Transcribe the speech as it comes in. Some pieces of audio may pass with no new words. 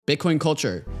Bitcoin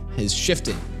culture is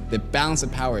shifting. The balance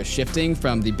of power is shifting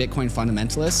from the Bitcoin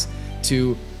fundamentalists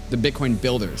to the Bitcoin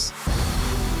builders.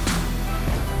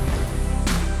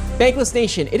 Bankless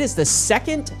Nation, it is the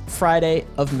second Friday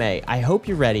of May. I hope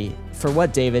you're ready for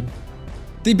what, David?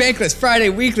 The Bankless Friday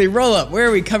Weekly Roll-Up,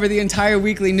 where we cover the entire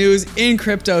weekly news in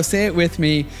crypto. Say it with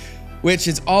me, which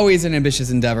is always an ambitious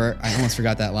endeavor. I almost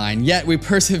forgot that line. Yet we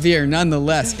persevere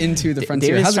nonetheless into the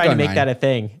frontier. David's How's it trying going, to make Ryan? that a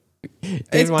thing.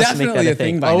 It's definitely a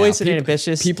thing by now. Always an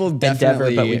ambitious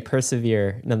endeavor, but we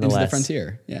persevere nonetheless. Into the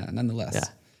frontier, yeah, nonetheless. Yeah.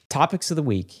 Topics of the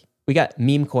week. We got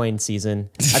Memecoin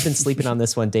season. I've been sleeping on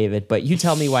this one, David, but you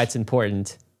tell me why it's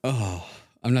important. Oh,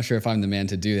 I'm not sure if I'm the man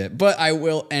to do that, but I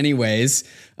will anyways.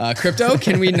 Crypto,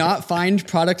 can we not find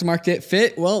product market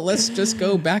fit? Well, let's just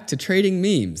go back to trading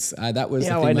memes. That was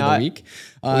the theme of the week.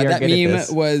 That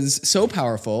meme was so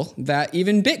powerful that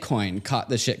even Bitcoin caught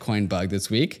the shitcoin bug this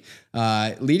week,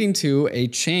 leading to a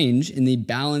change in the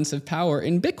balance of power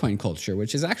in Bitcoin culture,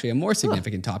 which is actually a more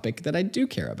significant topic that I do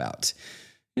care about.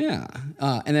 Yeah.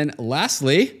 And then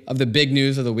lastly, of the big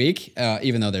news of the week,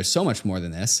 even though there's so much more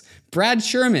than this, Brad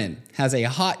Sherman has a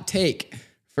hot take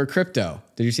for crypto.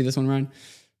 Did you see this one, Ryan?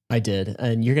 I did,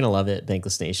 and you're going to love it,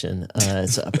 Bankless Nation.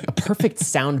 It's a perfect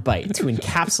soundbite to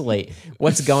encapsulate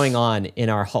what's going on in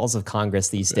our halls of Congress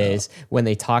these days when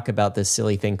they talk about this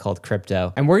silly thing called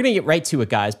crypto. And we're going to get right to it,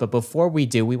 guys, but before we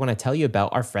do, we want to tell you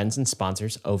about our friends and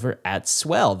sponsors over at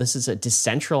Swell. This is a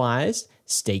decentralized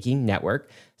staking network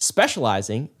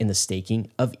specializing in the staking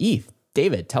of ETH.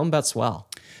 David, tell them about Swell.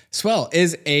 Swell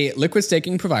is a liquid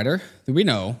staking provider. We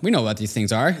know what these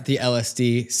things are, the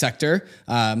LSD sector.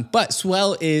 But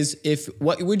Swell is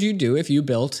what would you do if you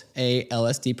built a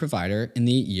LSD provider in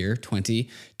the year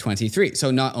 2023? So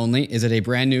not only is it a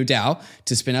brand new DAO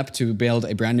to spin up to build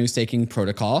a brand new staking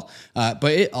protocol,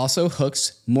 but it also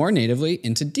hooks more natively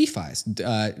into DeFi's,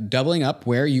 doubling up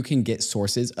where you can get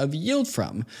sources of yield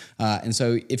from. And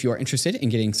so if you are interested in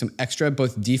getting some extra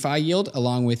both DeFi yield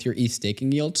along with your ETH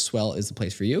staking yield, Swell is the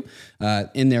place for you.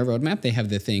 In their roadmap, they have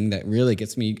the thing that really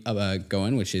gets me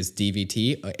going, which is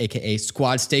DVT, aka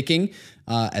squad staking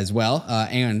as well.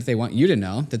 And they want you to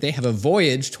know that they have a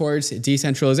voyage towards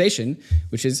decentralization,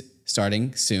 which is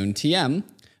starting soon, TM.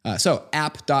 So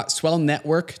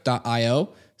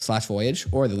app.swellnetwork.io/voyage,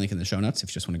 or the link in the show notes if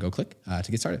you just want to go click to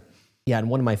get started. Yeah, and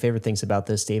one of my favorite things about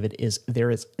this, David, is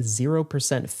there is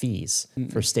 0% fees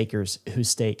for stakers who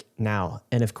stake now.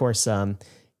 And of course,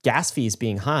 gas fees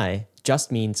being high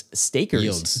just means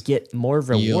stakers get more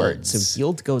rewards. So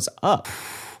yield goes up.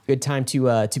 Good time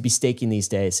to be staking these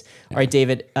days. All right,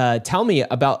 David, tell me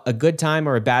about a good time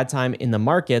or a bad time in the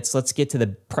markets. Let's get to the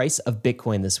price of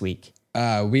Bitcoin this week.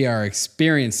 We are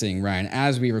experiencing, Ryan,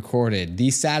 as we recorded,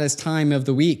 the saddest time of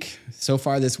the week so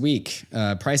far this week.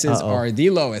 Prices are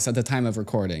the lowest at the time of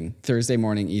recording, Thursday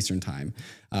morning Eastern time.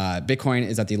 Bitcoin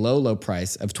is at the low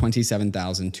price of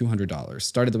 $27,200.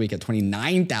 Started the week at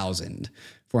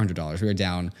 $29,400. We are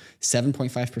down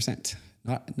 7.5%.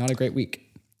 Not a great week.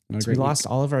 So we lost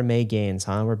all of our May gains,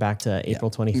 huh? We're back to April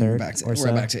 23rd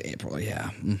We're back to April,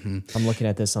 yeah. Mm-hmm. I'm looking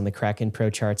at this on the Kraken Pro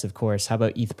charts, of course. How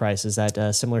about ETH price? Is that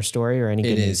a similar story or any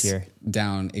good news here? It is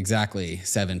down exactly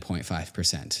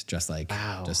 7.5%, just like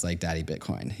Daddy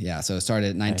Bitcoin. Yeah, so it started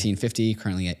at 1950,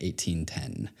 currently at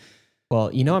 1810. Well,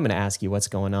 I'm going to ask you what's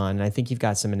going on. And I think you've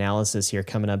got some analysis here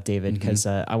coming up, David, because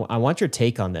I want your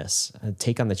take on this,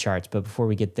 take on the charts. But before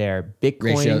we get there,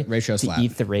 Bitcoin ratio to flat.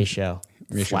 ETH, the ratio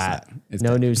flat.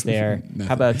 No news there.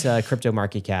 How about crypto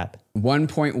market cap?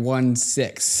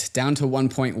 1.16, down to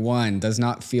 1.1. Does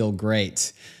not feel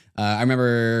great. I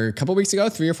remember a couple weeks ago,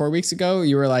 3 or 4 weeks ago,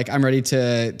 you were like, I'm ready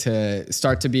to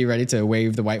start to be ready to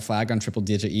wave the white flag on triple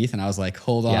digit ETH. And I was like,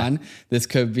 hold on, this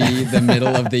could be the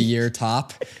middle of the year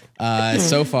top.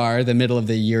 So far, the middle of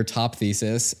the year top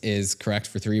thesis is correct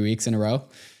for 3 weeks in a row.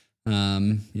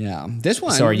 Yeah, this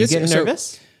one. So are you getting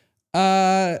nervous?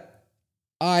 I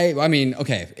mean,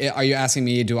 okay. Are you asking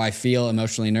me, do I feel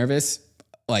emotionally nervous?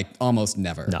 Like almost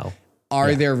never. No.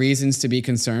 Are there reasons to be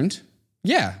concerned?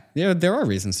 Yeah, there are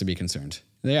reasons to be concerned.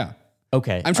 Yeah.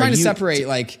 Okay. I'm trying to separate,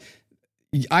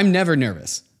 I'm never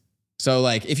nervous. So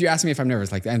if you ask me if I'm nervous,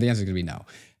 the answer is going to be no.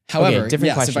 However, if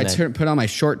I put on my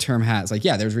short-term hat,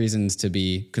 it's there's reasons to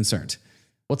be concerned.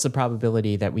 What's the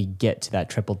probability that we get to that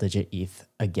triple-digit ETH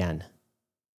again?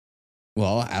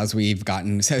 Well, as we've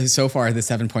gotten so far, the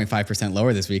 7.5%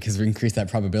 lower this week has increased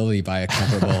that probability by a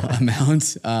comparable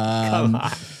amount. Come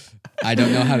on. I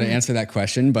don't know how to answer that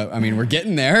question, but I mean, we're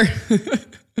getting there.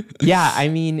 Yeah, I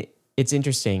mean, it's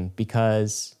interesting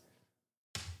because,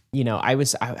 I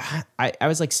was like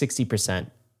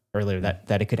 60% earlier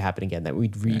that it could happen again, that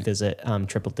we'd revisit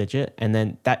triple digit, and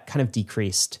then that kind of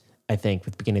decreased I think,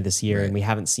 with the beginning of this year, and we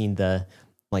haven't seen the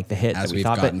hit as that we we've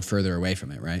thought. gotten further away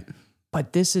from it, right?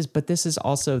 But this is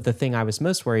also the thing I was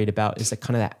most worried about, is that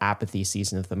kind of that apathy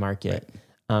season of the market.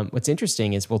 What's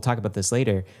interesting is, we'll talk about this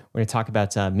later. We're going to talk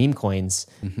about meme coins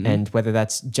and whether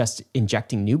that's just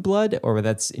injecting new blood or whether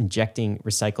that's injecting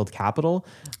recycled capital.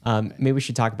 Maybe we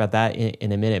should talk about that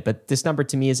in a minute. But this number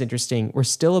to me is interesting. We're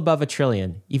still above $1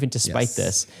 trillion, even despite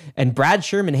this. And Brad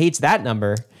Sherman hates that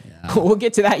number. Yeah. We'll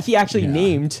get to that. He actually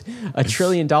named $1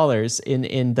 trillion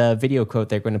in the video quote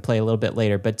they're going to play a little bit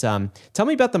later. But tell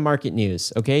me about the market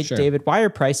news, okay? Sure. David, why are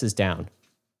prices down?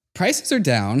 Prices are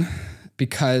down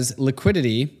because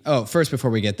liquidity. Oh, first,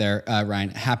 before we get there, Ryan,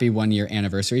 happy 1-year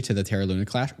anniversary to the Terra Luna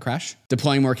crash.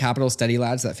 Deploying more capital, steady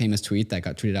lads, that famous tweet that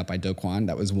got tweeted out by Do Kwon.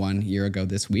 That was 1 year ago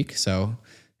this week. So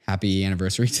happy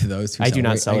anniversary to those who I do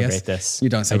not celebrate this. You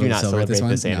don't celebrate, I do not celebrate this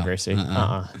one? anniversary.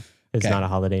 No. It's not a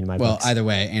holiday in my books. Well, either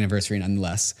way, anniversary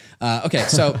nonetheless. Okay,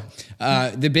 so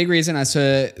the big reason as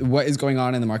to what is going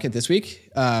on in the market this week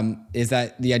is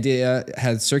that the idea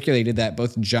has circulated that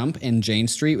both Jump and Jane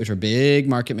Street, which are big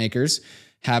market makers,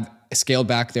 have scaled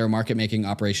back their market making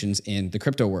operations in the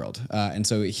crypto world. And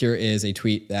so here is a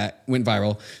tweet that went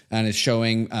viral and is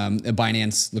showing a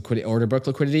Binance order book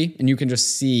liquidity. And you can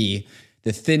just see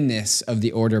the thinness of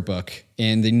the order book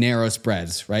and the narrow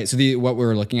spreads, right? So what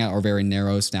we're looking at are very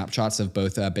narrow snapshots of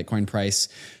both Bitcoin price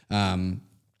a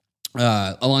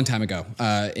long time ago,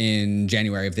 in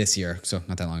January of this year, so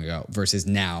not that long ago, versus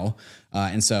now.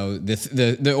 And so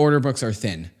the order books are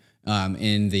thin,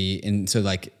 so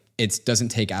like it doesn't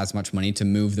take as much money to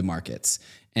move the markets.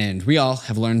 And we all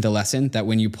have learned the lesson that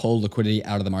when you pull liquidity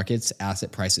out of the markets,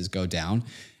 asset prices go down.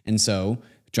 And so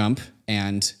Jump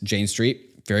and Jane Street,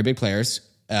 very big players,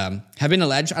 have been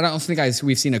alleged. I don't think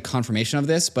we've seen a confirmation of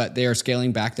this, but they are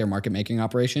scaling back their market making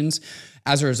operations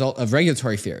as a result of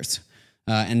regulatory fears.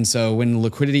 And so when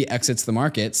liquidity exits the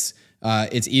markets,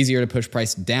 it's easier to push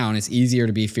price down. It's easier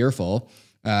to be fearful.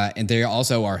 And they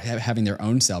also are having their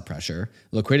own sell pressure.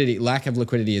 Lack of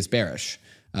liquidity is bearish.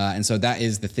 And so that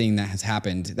is the thing that has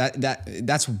happened.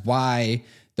 That's why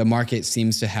the market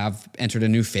seems to have entered a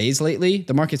new phase lately.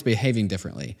 The market's behaving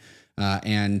differently.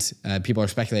 And people are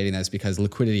speculating that it's because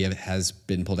liquidity has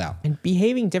been pulled out. And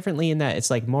behaving differently in that it's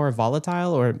like more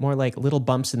volatile, or more like little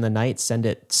bumps in the night send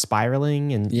it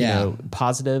spiraling, and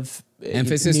positive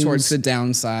emphasis news towards the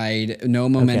downside, no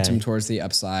momentum towards the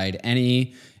upside.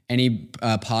 Any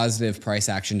positive price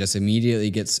action just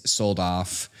immediately gets sold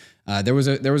off. There was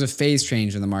a phase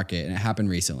change in the market, and it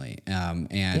happened recently.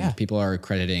 And people are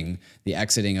crediting the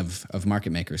exiting of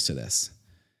market makers to this.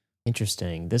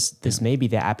 Interesting. This may be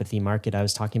the apathy market I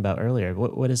was talking about earlier.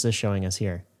 What is this showing us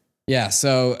here? Yeah,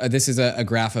 so this is a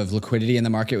graph of liquidity in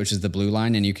the market, which is the blue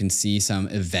line, and you can see some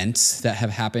events that have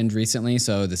happened recently.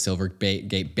 So the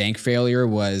Silvergate Bank failure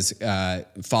was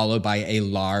followed by a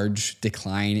large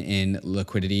decline in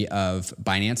liquidity of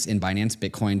Binance,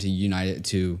 Bitcoin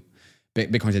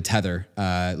to Tether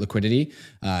liquidity,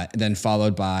 then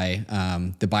followed by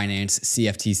the Binance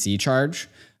CFTC charge.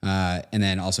 And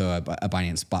then also a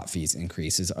Binance spot fees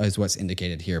increase is what's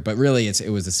indicated here. But really, it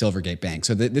was the Silvergate Bank.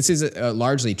 So this is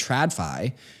largely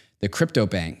TradFi, the crypto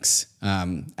banks,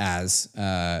 as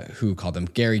who called them,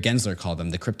 Gary Gensler called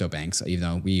them the crypto banks, even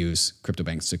though we use crypto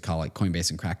banks to call like Coinbase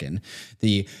and Kraken.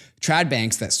 The trad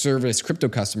banks that service crypto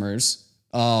customers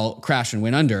all crash and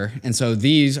went under. And so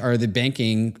these are the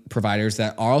banking providers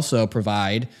that also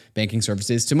provide banking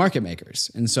services to market makers.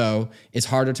 And so it's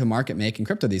harder to market make in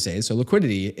crypto these days. So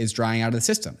liquidity is drying out of the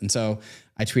system. And so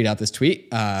I tweet out this tweet.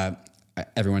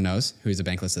 Everyone knows who's a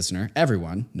Bankless listener.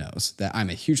 Everyone knows that I'm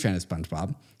a huge fan of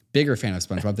SpongeBob. Bigger fan of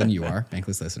SpongeBob than you are,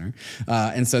 Bankless listener.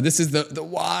 And so this is the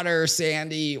water,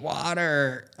 Sandy,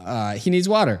 water. He needs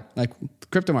water, like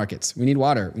crypto markets. We need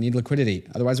water. We need liquidity.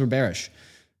 Otherwise, we're bearish.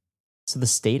 So the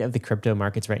state of the crypto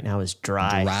markets right now is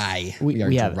dry. We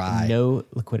have dry. No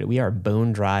liquidity. We are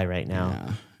bone dry right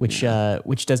now, which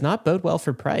does not bode well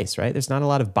for price, right? There's not a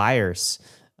lot of buyers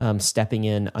stepping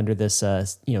in under this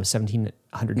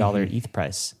 $1,700 ETH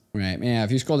price. Right. Yeah.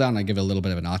 If you scroll down, I give it a little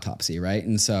bit of an autopsy, right?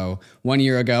 And so 1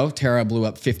 year ago, Terra blew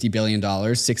up $50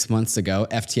 billion. 6 months ago,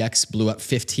 FTX blew up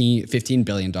 $15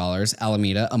 billion.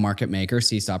 Alameda, a market maker,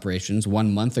 ceased operations.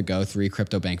 1 month ago, 3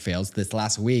 crypto bank fails. This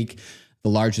last week, the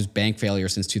largest bank failure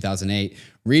since 2008.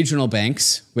 Regional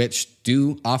banks, which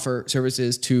do offer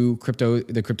services to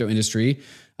the crypto industry,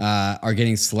 are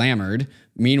getting slammered.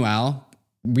 Meanwhile,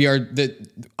 we are the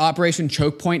Operation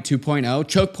Choke Point 2.0.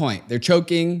 Choke Point. They're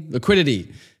choking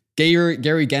liquidity.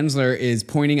 Gary Gensler is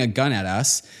pointing a gun at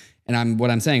us. And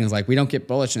what I'm saying is, like, we don't get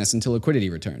bullishness until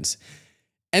liquidity returns.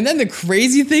 And then the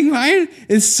crazy thing, Ryan,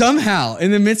 is somehow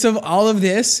in the midst of all of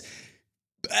this,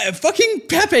 Fucking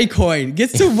Pepe coin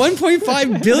gets to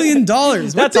 $1.5 billion.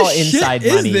 That's all inside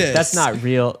money. This? That's not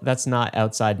real. That's not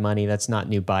outside money. That's not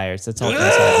new buyers. That's all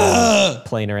inside money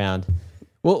playing around.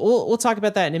 We'll talk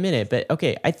about that in a minute. But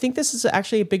okay, I think this is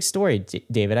actually a big story,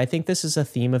 David. I think this is a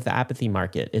theme of the apathy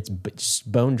market. It's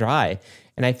just bone dry.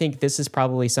 And I think this is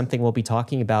probably something we'll be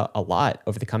talking about a lot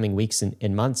over the coming weeks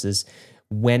and months is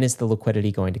when is the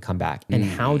liquidity going to come back and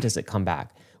how does it come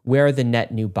back? Where are the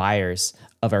net new buyers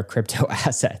of our crypto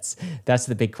assets? That's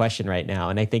the big question right now.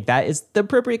 And I think that is the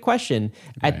appropriate question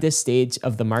at this stage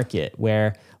of the market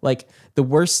where like the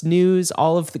worst news,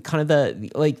 all of the kind of the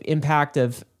like impact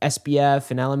of SBF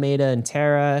and Alameda and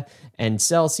Terra and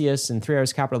Celsius and 3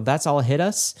 Hours Capital, that's all hit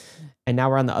us. And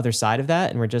now we're on the other side of that.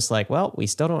 And we're just like, well, we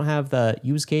still don't have the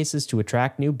use cases to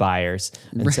attract new buyers.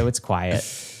 And so it's quiet,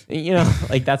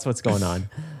 like that's what's going on.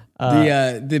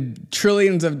 The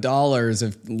trillions of dollars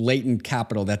of latent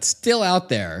capital that's still out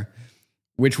there,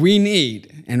 which we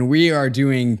need, and we are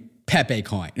doing Pepe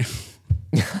coin.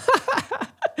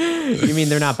 You mean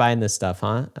they're not buying this stuff,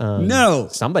 huh? No.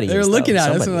 Somebody They're is, looking though.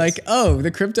 at us Somebody and is. like, oh,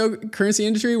 the cryptocurrency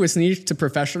industry was needs to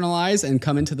professionalize and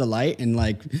come into the light and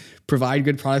like provide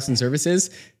good products and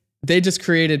services. They just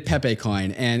created Pepe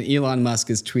coin and Elon Musk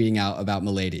is tweeting out about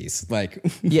miladies. Like,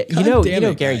 yeah, God damn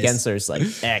it, Gary guys. Gensler's like,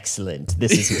 excellent.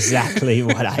 This is exactly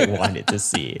what I wanted to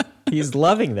see. He's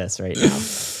loving this right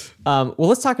now. Well,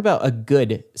 let's talk about a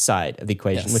good side of the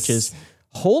equation, which is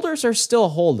holders are still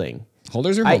holding.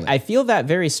 Holders are holding. I feel that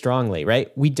very strongly,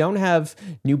 right? We don't have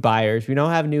new buyers. We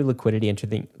don't have new liquidity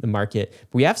entering the market.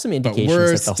 We have some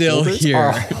indications that the holders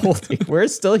are holding. We're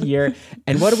still here.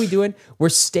 And what are we doing? We're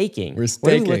staking.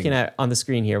 What are we looking at on the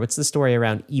screen here? What's the story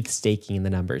around ETH staking in the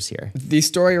numbers here? The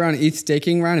story around ETH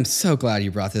staking, Ryan, I'm so glad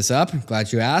you brought this up. I'm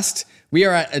glad you asked. We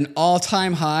are at an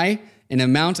all-time high in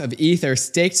amount of Ether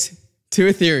staked to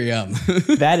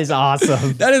Ethereum. That is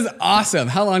awesome. That is awesome.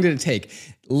 How long did it take?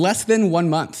 Less than 1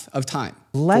 month of time.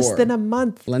 Less than a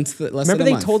month. Remember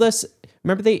they told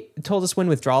us when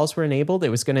withdrawals were enabled, it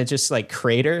was going to just like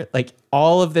crater. Like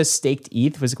all of this staked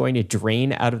ETH was going to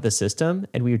drain out of the system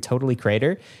and we would totally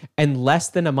crater. And less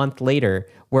than a month later,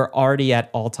 we're already at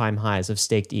all-time highs of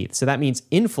staked ETH. So that means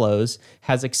inflows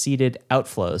has exceeded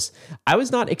outflows. I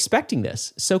was not expecting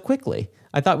this so quickly.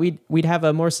 I thought we'd have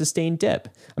a more sustained dip.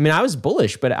 I mean, I was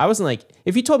bullish, but I wasn't like,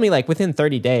 if you told me like within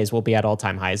 30 days we'll be at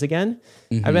all-time highs again,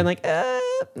 I've been like,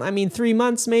 3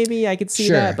 months maybe, I could see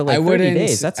that, but like 30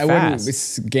 days, that's fast. I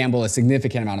wouldn't gamble a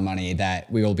significant amount of money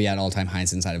that we will be at all-time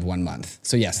highs inside of 1 month.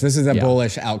 So yes, this is a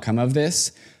bullish outcome of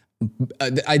this.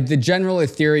 The general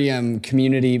Ethereum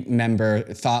community member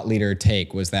thought leader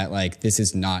take was that like, this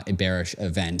is not a bearish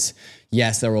event.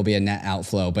 Yes, there will be a net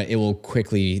outflow, but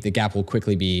the gap will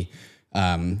quickly be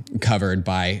covered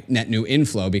by net new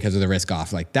inflow because of the risk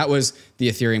off. Like that was the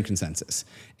Ethereum consensus.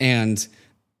 And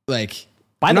like,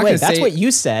 by the way, that's what you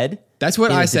said. That's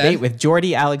what I said. Debate with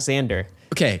Jordy Alexander.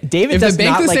 Okay, David if does the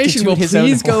not like to Bankless toot will his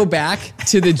please own go horn. back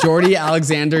to the Jordy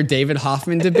Alexander David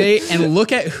Hoffman debate and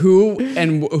look at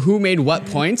who made what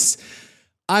points.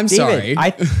 I'm David,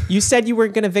 sorry. You said you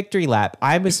weren't going to victory lap.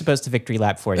 I was supposed to victory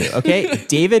lap for you. Okay,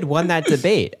 David won that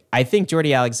debate. I think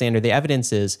Jordy Alexander. The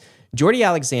evidence is Jordy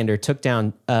Alexander took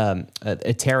down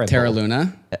a Terra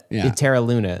Luna. Terra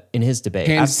Luna in his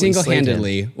debate.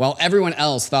 Single-handedly, while everyone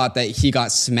else thought that he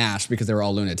got smashed because they were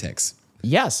all lunatics.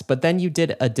 Yes, but then you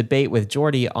did a debate with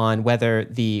Jordy on whether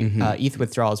the ETH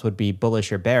withdrawals would be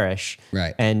bullish or bearish.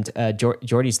 Right. And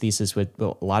Jordy's thesis would,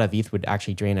 a lot of ETH would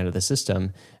actually drain out of the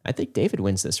system. I think David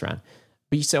wins this round.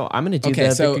 So I'm going to do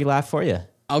the victory lap for you.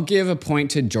 I'll give a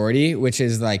point to Jordy, which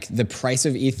is like the price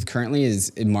of ETH currently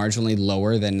is marginally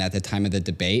lower than at the time of the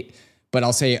debate. But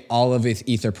I'll say all of its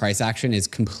Ether price action is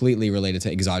completely related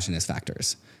to exogenous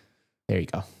factors. There you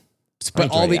go.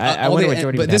 But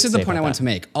this is the point I want to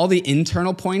make. All the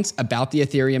internal points about the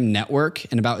Ethereum network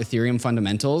and about Ethereum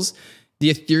fundamentals, the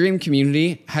Ethereum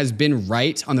community has been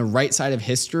right on the right side of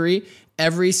history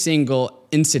every single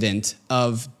incident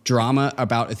of drama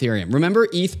about Ethereum. Remember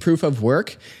ETH proof of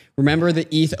work? Remember the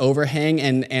ETH overhang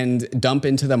and dump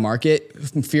into the market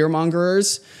fear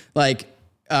mongers?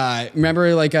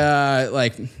 Remember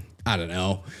I don't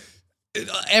know.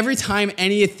 Every time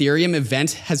any Ethereum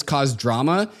event has caused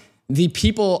drama, the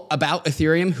people about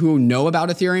Ethereum who know about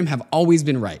Ethereum have always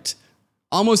been right.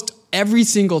 Almost every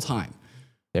single time.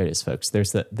 There it is, folks.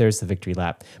 There's the victory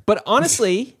lap. But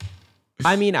honestly,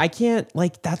 I mean, I can't,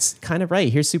 that's kind of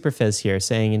right. Here's Superfizz here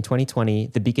saying in 2020,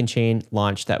 the Beacon Chain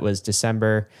launched. That was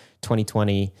December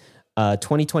 2020.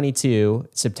 2022,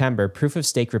 September, proof of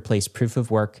stake replaced proof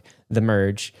of work, the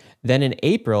merge. Then in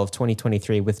April of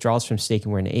 2023, withdrawals from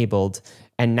staking were enabled.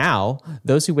 And now,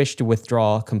 those who wish to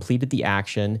withdraw completed the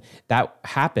action. That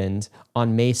happened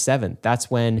on May 7th.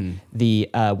 That's when the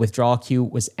withdrawal queue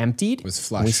was emptied. Was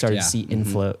flushed, and we started to see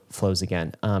inflows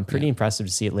again. Pretty impressive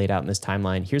to see it laid out in this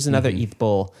timeline. Here's another ETH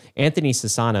bull, Anthony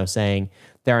Sassano, saying,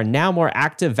 there are now more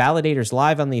active validators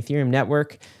live on the Ethereum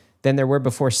network than there were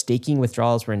before staking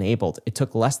withdrawals were enabled. It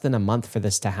took less than a month for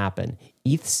this to happen.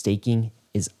 ETH staking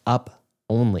is up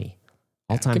only.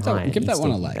 All-time high. Give that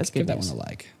one a like. Give that one a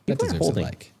like. That deserves a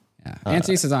like. Yeah.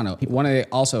 Anthony Sassano, one of the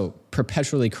also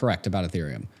perpetually correct about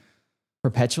Ethereum.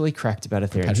 Perpetually correct about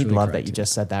Ethereum. I love that you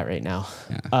just said that right now.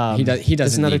 Yeah. He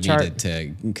doesn't need me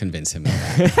to convince him of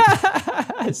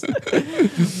that.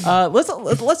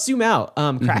 Let's zoom out.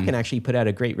 Kraken actually put out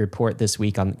a great report this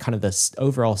week on kind of the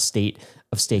overall state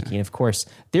of staking. Of course,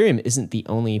 Ethereum isn't the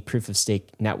only proof of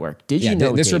stake network. Did you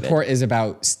know, this David, report is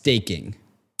about staking.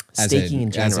 Staking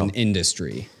in general. As an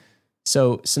industry.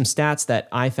 So some stats that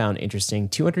I found interesting,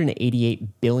 $288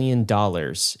 billion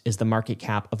is the market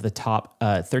cap of the top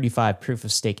 35 proof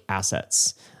of stake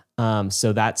assets.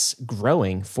 So that's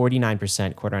growing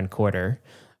 49% quarter on quarter.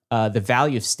 The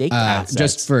value of staked assets.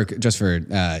 Just for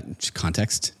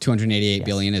context, 288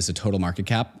 billion is the total market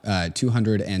cap.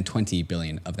 220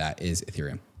 billion of that is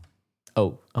Ethereum.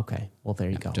 Oh, okay. Well, there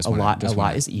you go. A lot is ETH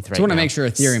right now. Just want to make sure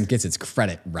Ethereum gets its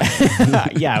credit right.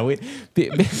 Yeah.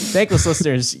 Bankless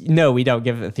listeners, no, we don't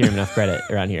give Ethereum enough credit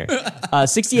around here.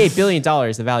 $68 billion,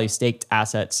 the value of staked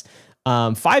assets.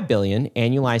 $5 billion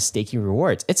annualized staking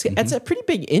rewards. It's a pretty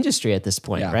big industry at this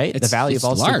point, right? The value of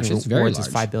all staking rewards is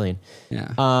 $5 billion.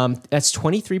 Yeah. That's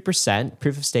 23%.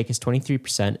 Proof of stake is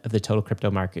 23% of the total crypto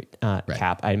market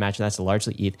cap. I imagine that's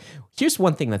largely ETH. Here's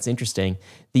one thing that's interesting.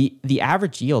 The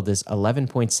average yield is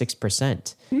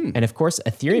 11.6%. And of course,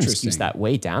 Ethereum skews that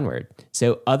way downward.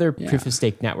 So other proof of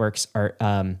stake networks are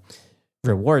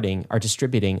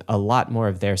distributing a lot more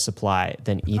of their supply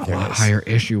than Ether is. Higher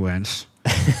issuance.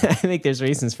 I think there's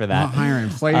reasons for that. Higher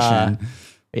inflation.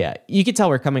 Yeah, you could tell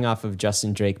we're coming off of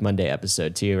Justin Drake Monday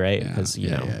episode too, right? Because we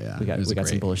got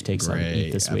some bullish takes on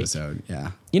ETH this episode. week.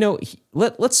 Yeah.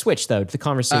 Let's switch though to the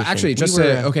conversation. Actually,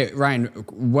 Ryan,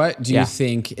 what do you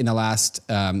think in the last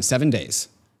 7 days?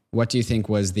 What do you think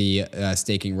was the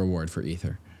staking reward for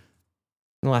Ether?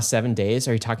 In the last 7 days,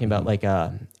 are you talking about like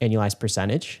annualized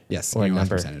percentage? Yes, or annualized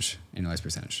percentage. Annualized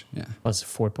percentage. Yeah. Was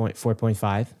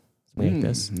 4.5? Like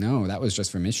this? No, that was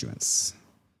just from issuance.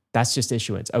 That's just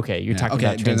issuance. Okay, you're talking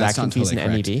about transaction fees and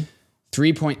MEV.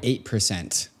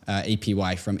 3.8%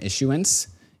 APY from issuance.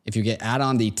 If you add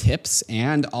on the tips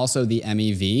and also the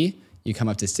MEV, you come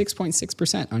up to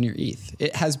 6.6% on your ETH.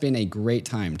 It has been a great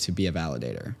time to be a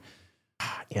validator.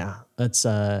 Yeah, that's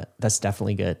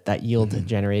definitely good. That yield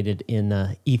generated in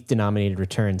ETH denominated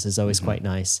returns is always quite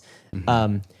nice.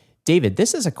 David,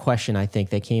 this is a question I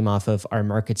think that came off of our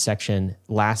market section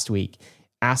last week,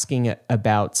 asking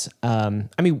about,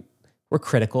 we're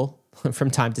critical from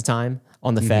time to time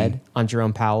on the Fed, on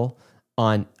Jerome Powell,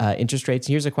 on interest rates.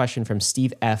 Here's a question from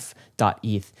Steve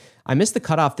F.eth. I missed the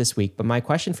cutoff this week, but my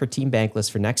question for Team Bankless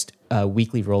for next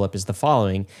weekly roll-up is the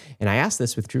following. And I ask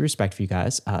this with true respect for you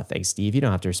guys. Thanks, Steve. You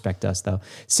don't have to respect us, though.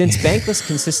 Since Bankless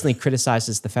consistently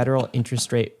criticizes the federal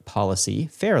interest rate policy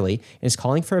fairly and is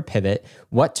calling for a pivot,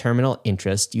 what terminal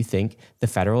interest do you think the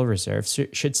Federal Reserve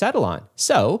should settle on?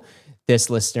 So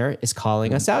this listener is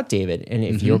calling us out, David. And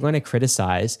if you're going to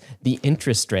criticize the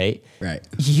interest rate,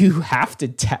 you have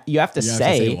to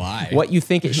say why. What you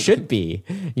think it should be.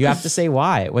 You have to say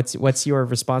why. What's your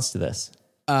response to this?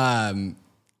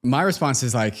 My response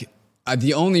is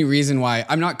the only reason why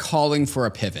I'm not calling for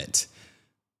a pivot,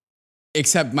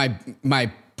 except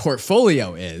my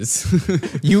portfolio is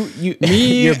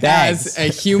me as a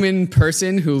human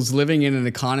person who's living in an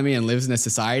economy and lives in a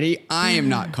society. I am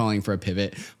not calling for a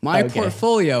pivot. My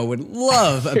portfolio would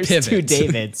love a pivot. Two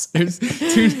Davids. There's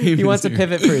two Davids. He wants a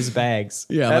pivot for his bags.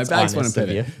 Yeah, that's my bags want a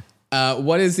pivot.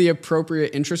 What is the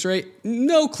appropriate interest rate?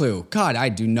 No clue. God, I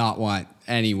do not want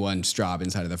anyone's job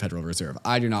inside of the Federal Reserve.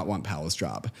 I do not want Powell's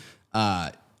job.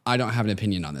 I don't have an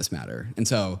opinion on this matter. And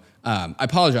so I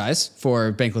apologize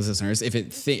for Bankless listeners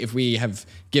if we have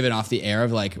given off the air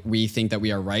of we think that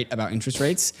we are right about interest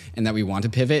rates and that we want to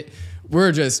pivot.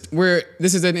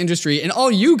 This is an industry, and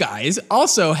all you guys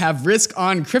also have risk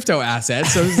on crypto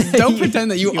assets. So don't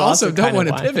pretend that you also don't want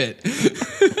to pivot.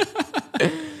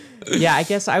 Yeah, I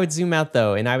guess I would zoom out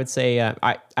though. And I would say,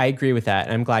 I agree with that.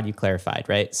 And I'm glad you clarified,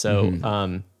 right?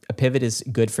 So, a pivot is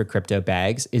good for crypto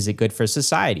bags. Is it good for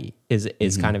society?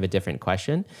 Is kind of a different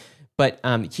question. But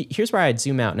here's where I'd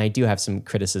zoom out, and I do have some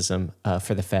criticism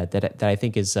for the Fed that I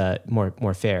think is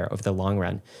more fair over the long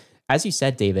run. As you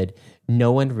said, David,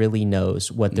 no one really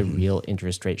knows what the real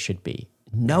interest rate should be.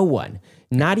 No one,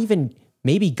 not even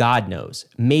maybe God knows.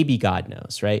 Maybe God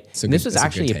knows, right? And this was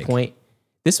actually a point.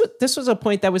 This was a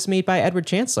point that was made by Edward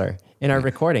Chancellor in our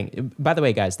recording. By the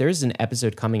way, guys, there is an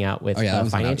episode coming out with a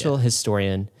financial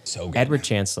historian, Edward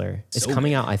Chancellor. It's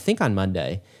coming out, I think, on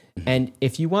Monday. And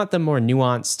if you want the more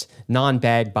nuanced,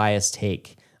 non-bag biased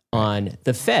take on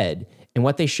the Fed and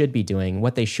what they should be doing,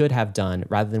 what they should have done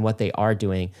rather than what they are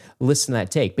doing, listen to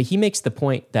that take. But he makes the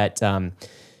point that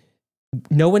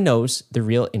no one knows the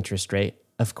real interest rate,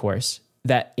 of course,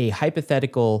 that a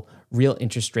hypothetical real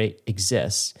interest rate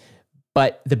exists.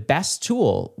 But the best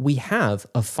tool we have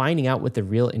of finding out what the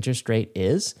real interest rate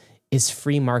is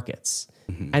free markets.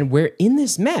 And we're in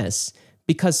this mess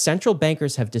because central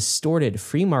bankers have distorted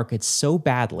free markets so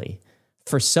badly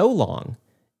for so long,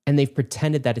 and they've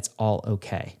pretended that it's all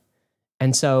okay.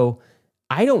 And so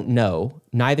I don't know,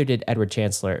 neither did Edward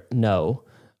Chancellor know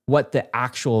what the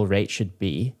actual rate should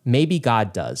be. Maybe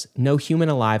God does. No human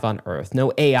alive on Earth,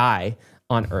 no AI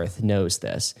on Earth knows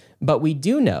this. But we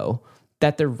do know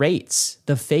that the rates,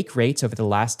 the fake rates over the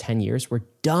last 10 years were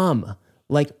dumb,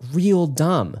 like real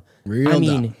dumb.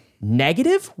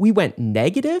 Negative? We went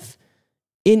negative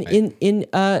in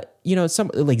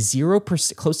some like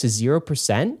 0%, close to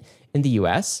 0% in the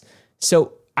US.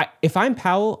 So if I'm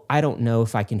Powell, I don't know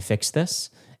if I can fix this.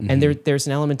 And there's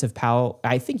an element of Powell,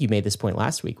 I think you made this point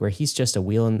last week, where he's just a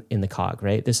wheel in the cog,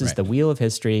 right? This is the wheel of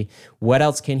history. What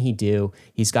else can he do?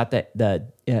 He's got the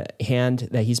hand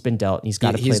that he's been dealt, and he's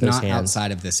got to play those hands. He's not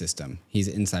outside of the system. He's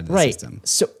inside of the system.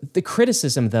 So the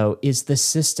criticism, though, is the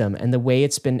system and the way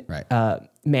it's been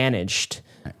managed.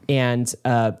 Right. And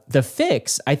the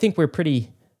fix, I think we're pretty,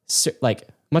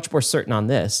 much more certain on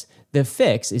this. The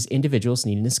fix is individuals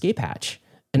need an escape hatch,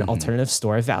 an alternative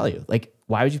store of value. Like,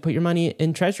 why would you put your money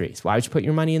in treasuries? Why would you put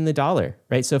your money in the dollar,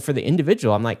 right? So for the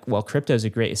individual, I'm like, well, crypto is a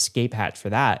great escape hatch for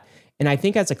that. And I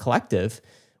think as a collective,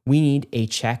 we need a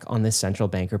check on this central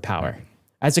banker power.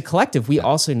 As a collective, we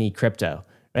also need crypto,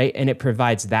 right? And it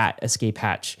provides that escape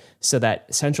hatch so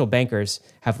that central bankers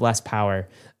have less power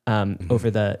over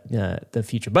the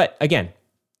future. But again,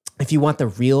 if you want the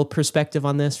real perspective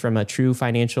on this from a true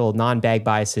financial non-bag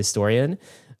bias historian,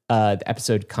 the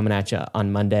episode coming at you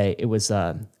on Monday, it was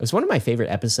one of my favorite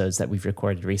episodes that we've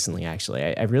recorded recently,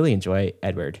 actually. I really enjoy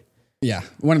Edward. Yeah.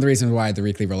 One of the reasons why the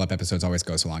weekly roll-up episodes always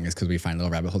go so long is because we find little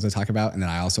rabbit holes to talk about, and then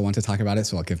I also want to talk about it,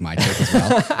 so I'll give my take as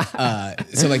well.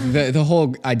 So like the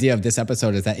whole idea of this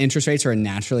episode is that interest rates are a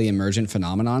naturally emergent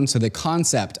phenomenon. So the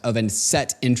concept of a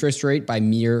set interest rate by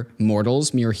mere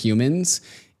mortals, mere humans,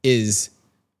 is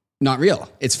not real.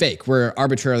 It's fake. We're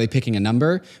arbitrarily picking a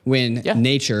number when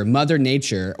nature, Mother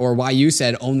Nature, or why you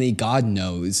said only God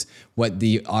knows what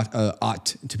the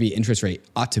ought to be interest rate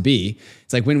ought to be.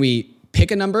 It's like when we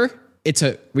pick a number,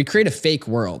 we create a fake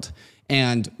world.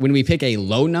 And when we pick a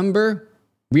low number,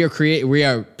 we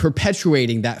are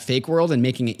perpetuating that fake world and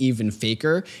making it even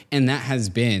faker. And that has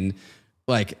been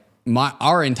like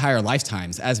our entire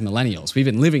lifetimes as millennials. We've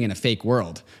been living in a fake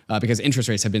world because interest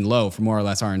rates have been low for more or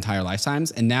less our entire lifetimes.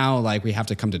 And now like we have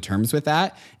to come to terms with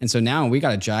that. And so now we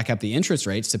got to jack up the interest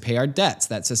rates to pay our debts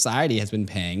that society has been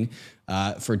paying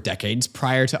for decades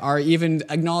prior to our even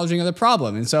acknowledging of the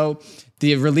problem. And so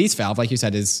the release valve, like you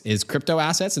said, is crypto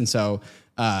assets. And so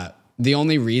the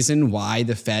only reason why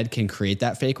the Fed can create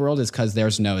that fake world is because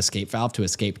there's no escape valve to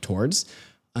escape towards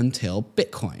until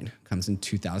Bitcoin comes in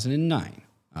 2009.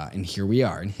 And here we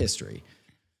are in history.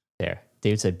 There.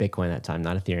 David said Bitcoin that time,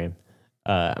 not Ethereum.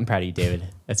 I'm proud of you, David.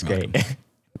 That's great.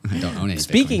 I don't own any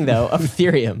Speaking, Bitcoin. though, of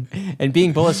Ethereum and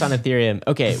being bullish on Ethereum.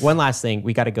 Okay, one last thing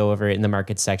we got to go over in the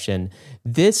market section.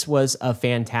 This was a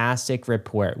fantastic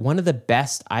report. One of the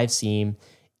best I've seen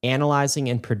analyzing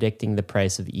and predicting the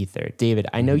price of Ether. David,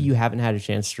 I know you haven't had a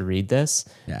chance to read this,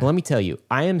 but let me tell you,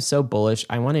 I am so bullish.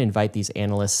 I want to invite these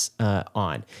analysts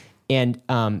on. And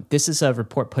this is a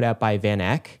report put out by Van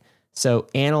Eck. So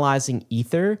analyzing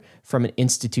Ether from an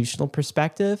institutional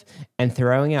perspective and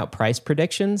throwing out price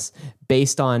predictions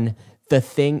based on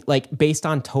based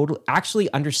on total,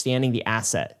 actually understanding the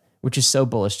asset, which is so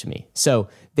bullish to me. So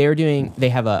they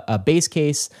have a base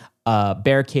case, a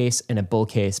bear case, and a bull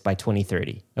case by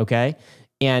 2030, okay?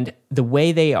 And the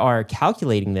way they are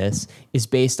calculating this is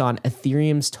based on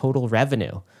Ethereum's total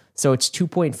revenue. So it's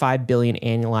 2.5 billion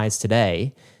annualized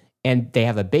today. And they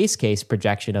have a base case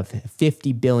projection of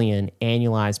 50 billion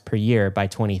annualized per year by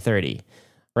 2030,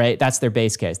 right? That's their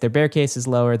base case. Their bear case is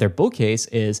lower. Their bull case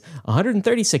is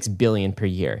 136 billion per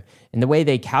year. And the way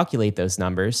they calculate those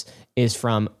numbers is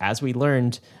from, as we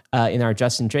learned in our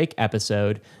Justin Drake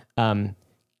episode,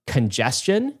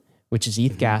 congestion, which is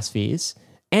ETH gas fees,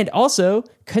 and also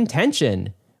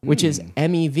contention, which is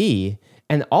MEV.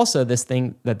 And also this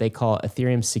thing that they call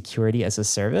Ethereum security as a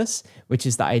service, which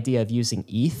is the idea of using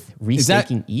ETH,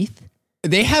 restaking ETH.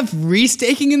 They have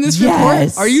restaking in this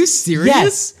report? Are you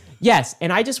serious? Yes.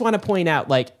 And I just want to point out,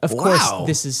 like, of course,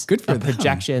 this is good for a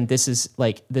projection. This is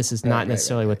not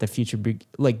necessarily what the future,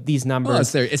 these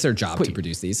numbers. Well, it's their job to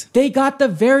produce these. They got the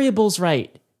variables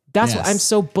right. That's what I'm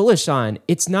so bullish on.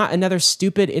 It's not another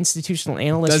stupid institutional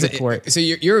analyst report. So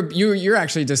you're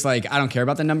actually just like, I don't care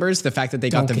about the numbers. The fact that they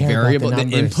got the variable, the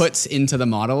inputs into the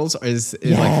models is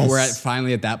like we're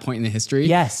finally at that point in the history.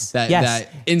 That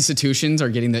institutions are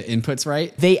getting the inputs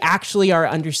right. They actually are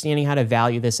understanding how to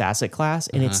value this asset class,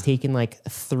 and it's taken like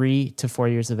 3 to 4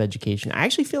 years of education. I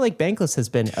actually feel like Bankless has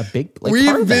been a big part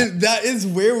of that. That is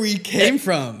where we came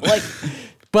from. Like.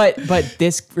 But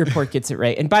this report gets it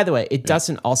right. And by the way, it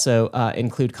doesn't also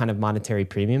include kind of monetary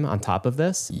premium on top of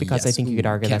this, because I think you could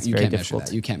argue that's very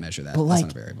difficult. You can't measure that. But that's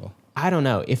not a variable. I don't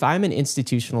know. If I'm an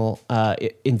institutional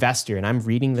investor and I'm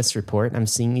reading this report and I'm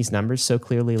seeing these numbers so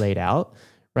clearly laid out,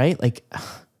 right? Like,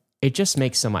 it just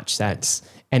makes so much sense.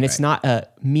 And it's not a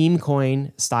meme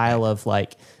coin style of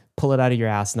like, pull it out of your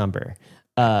ass number.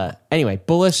 Anyway,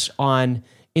 bullish on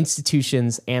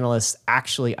institutions, analysts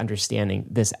actually understanding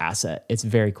this asset. It's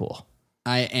very cool.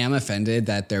 I am offended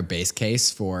that their base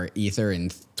case for Ether in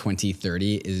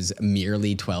 2030 is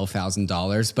merely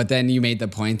 $12,000. But then you made the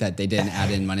point that they didn't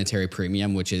add in monetary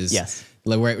premium, which is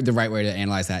the right way to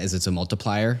analyze that is it's a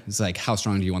multiplier. It's like, how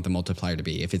strong do you want the multiplier to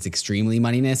be? If it's extremely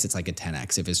moneyness, it's like a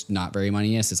 10x. If it's not very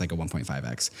moneyness, it's like a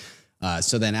 1.5x.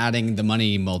 So then adding the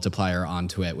money multiplier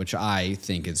onto it, which I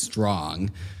think is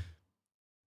strong,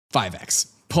 5x.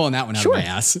 Pulling that one out of my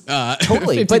ass.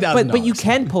 Totally. But you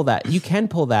can pull that. You can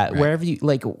pull that wherever you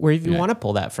want to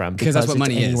pull that from. Because that's what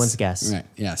money is. Anyone's guess. Right.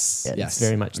 Yes. It's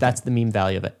very much. That's the meme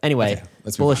value of it. Anyway,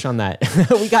 bullish on that.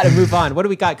 We got to move on. What do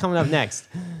we got coming up next?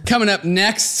 Coming up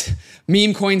next,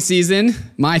 Memecoin season,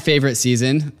 my favorite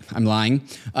season. I'm lying.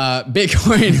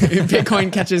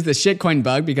 Bitcoin catches the shitcoin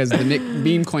bug because the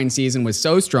Memecoin season was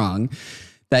so strong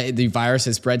that the virus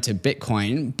has spread to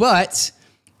Bitcoin. But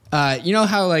you know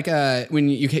how like when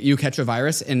you catch a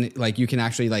virus and like you can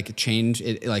actually like change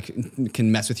it, like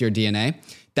can mess with your DNA.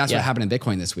 That's what happened in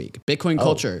Bitcoin this week. Bitcoin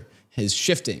culture is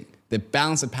shifting. The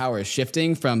balance of power is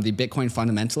shifting from the Bitcoin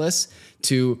fundamentalists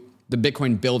to the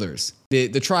Bitcoin builders, the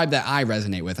tribe that I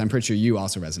resonate with. I'm pretty sure you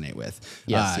also resonate with.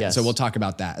 Yes. So we'll talk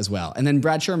about that as well. And then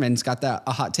Brad Sherman's got a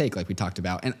hot take like we talked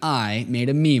about, and I made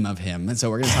a meme of him. And so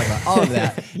we're going to talk about all of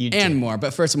that and more.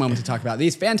 But first, a moment to talk about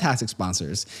these fantastic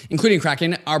sponsors, including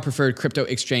Kraken, our preferred crypto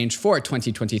exchange for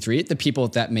 2023, the people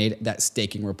that made that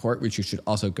staking report, which you should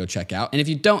also go check out. And if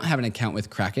you don't have an account with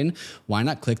Kraken, why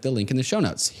not click the link in the show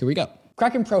notes? Here we go.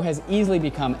 Kraken Pro has easily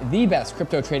become the best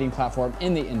crypto trading platform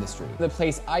in the industry. The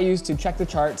place I use to check the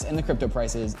charts and the crypto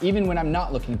prices, even when I'm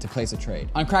not looking to place a trade.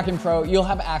 On Kraken Pro, you'll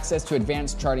have access to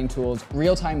advanced charting tools,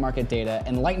 real-time market data,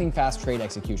 and lightning-fast trade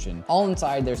execution, all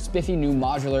inside their spiffy new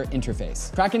modular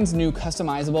interface. Kraken's new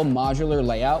customizable modular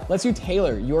layout lets you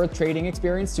tailor your trading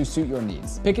experience to suit your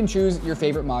needs. Pick and choose your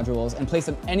favorite modules and place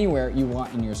them anywhere you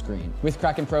want in your screen. With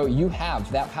Kraken Pro, you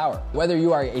have that power. Whether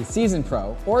you are a seasoned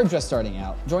pro or just starting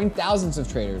out, join thousands of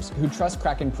traders who trust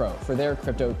Kraken Pro for their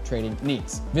crypto trading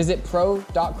needs. Visit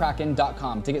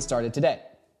pro.kraken.com to get started today.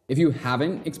 If you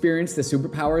haven't experienced the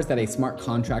superpowers that a smart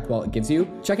contract wallet gives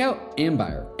you, check out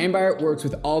Ambire. Ambire works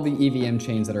with all the EVM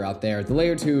chains that are out there, the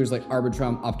layer 2s like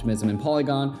Arbitrum, Optimism, and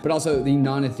Polygon, but also the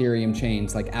non-Ethereum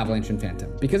chains like Avalanche and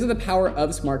Phantom. Because of the power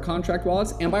of smart contract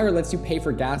wallets, Ambire lets you pay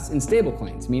for gas in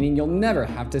stablecoins, meaning you'll never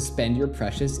have to spend your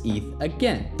precious ETH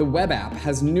again. The web app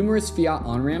has numerous fiat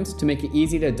on-ramps to make it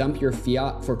easy to dump your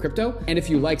fiat for crypto, and if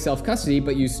you like self-custody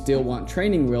but you still want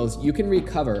training wheels, you can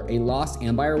recover a lost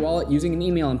Ambire wallet using an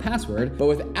email and password, but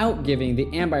without giving the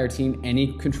Ambire team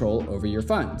any control over your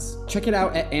funds. Check it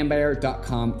out at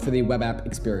ambire.com for the web app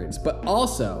experience. But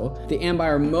also, the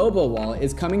Ambire mobile wallet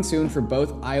is coming soon for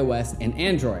both iOS and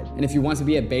Android. And if you want to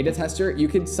be a beta tester, you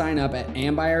can sign up at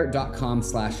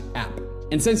ambire.com/app.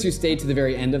 And since you stayed to the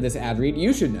very end of this ad read,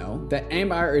 you should know that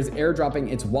Ambire is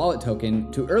airdropping its wallet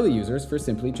token to early users for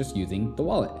simply just using the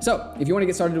wallet. So if you want to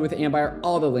get started with Ambire,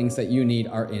 all the links that you need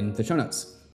are in the show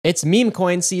notes. It's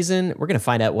Memecoin season. We're going to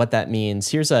find out what that means.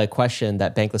 Here's a question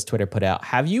that Bankless Twitter put out.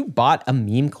 Have you bought a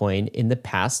Memecoin in the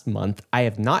past month? I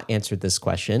have not answered this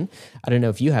question. I don't know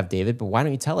if you have, David, but why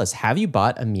don't you tell us? Have you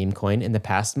bought a Memecoin in the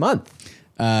past month?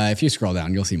 If you scroll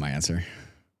down, you'll see my answer.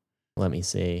 Let me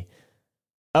see.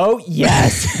 Oh,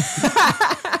 yes.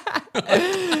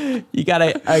 You got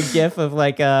a gif of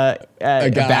like a guy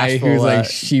bashful, who's like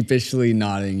sheepishly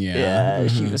nodding. Yeah.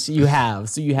 So you have.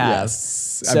 Yes.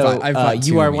 So I've bought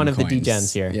you two are meme one of the coins.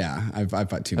 degens here. Yeah, I've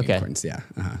bought two meme coins. Yeah.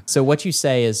 So what you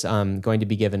say is going to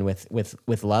be given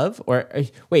with love, or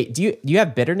wait, do you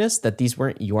have bitterness that these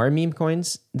weren't your meme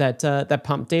coins that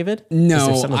pumped David?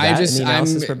 No,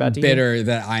 I'm bitter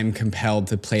that I'm compelled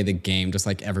to play the game just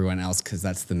like everyone else because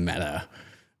that's the meta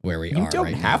where we are right now. You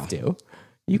don't have to.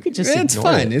 You could just It's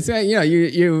ignore fun. it. It's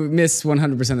you miss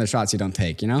 100% of the shots you don't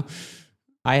take.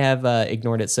 I have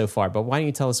ignored it so far, but why don't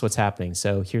you tell us what's happening?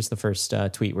 So here's the first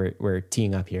tweet we're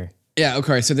teeing up here. Yeah, of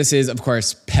course. So this is, of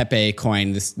course, Pepe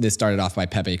Coin. This started off by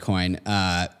Pepe Coin.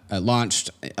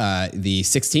 Launched the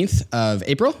 16th of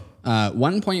April.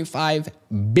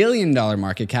 $1.5 billion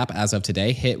market cap as of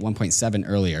today. Hit 1.7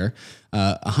 earlier.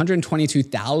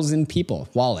 122,000 people,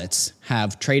 wallets,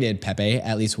 have traded Pepe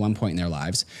at least one point in their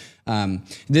lives.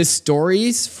 The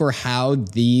stories for how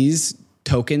these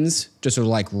tokens just sort of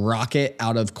like rocket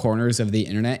out of corners of the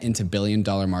internet into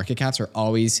billion-dollar market caps are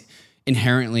always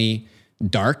inherently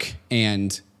dark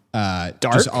and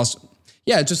dark.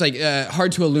 Just like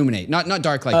hard to illuminate. Not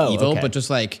dark like evil, but just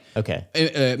like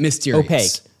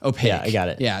mysterious, opaque. Yeah, I got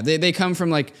it. Yeah, they come from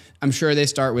like I'm sure they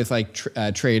start with like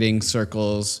trading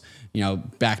circles.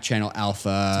 Back channel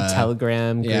alpha, some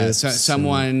Telegram groups. Yeah, so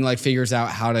someone like figures out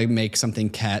how to make something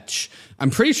catch. I'm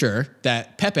pretty sure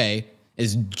that Pepe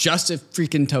is just a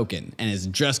freaking token and is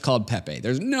just called Pepe.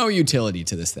 There's no utility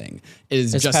to this thing. It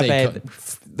is just Pepe,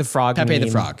 the frog. Pepe meme.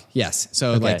 the frog. Yes.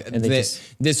 So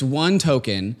this one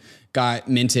token got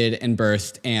minted and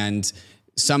birthed, and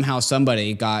somehow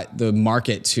somebody got the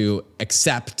market to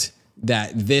accept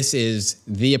that this is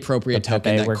the appropriate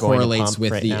token that correlates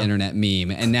with the internet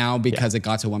meme. And now because it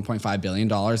got to $1.5 billion,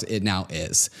 it now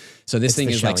is. So this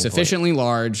thing is like sufficiently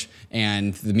large,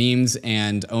 and the memes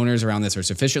and owners around this are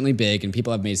sufficiently big, and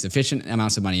people have made sufficient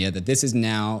amounts of money that this is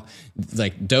now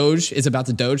like Doge is about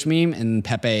the Doge meme and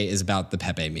Pepe is about the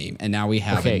Pepe meme. And now we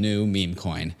have a new meme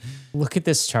coin. Look at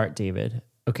this chart, David.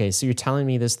 Okay, so you're telling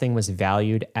me this thing was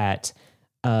valued at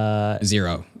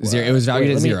zero. It was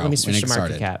valued at zero. Let me switch to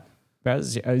market cap. About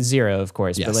zero, of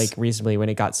course, but like recently when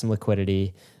it got some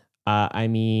liquidity,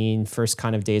 first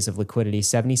kind of days of liquidity,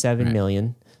 77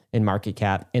 million in market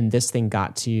cap, and this thing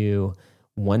got to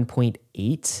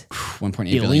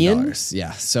 $1.8 billion.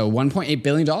 Yeah, so $1.8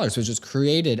 billion was just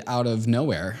created out of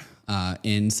nowhere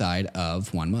inside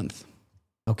of 1 month.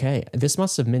 Okay, this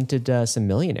must have minted some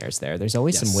millionaires there. There's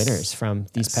always some winners from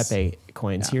these Pepe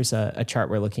coins. Yeah. Here's a chart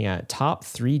we're looking at. Top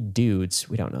 3 dudes.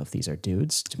 We don't know if these are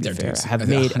dudes, to be fair. Dudes. Have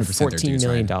made $14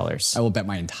 million. Right? I will bet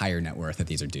my entire net worth that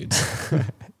these are dudes. They're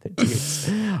dudes.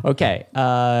 Okay,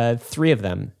 3 of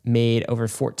them made over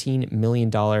 $14 million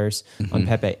on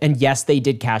Pepe. And yes, they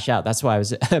did cash out. That's why I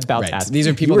was about to ask. These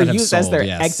are people that have used sold, as their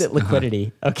exit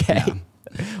liquidity. Okay. Yeah.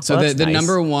 So the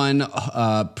number one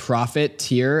profit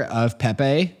tier of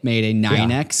Pepe made a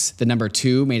 9x. The number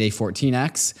 2 made a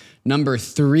 14x. Number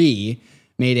 3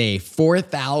 made a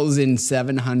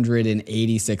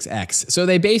 4,786x. So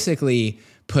they basically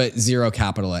put zero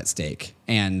capital at stake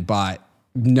and bought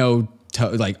all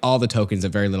the tokens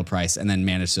at very little price and then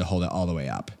managed to hold it all the way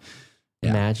up. Yeah.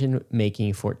 Imagine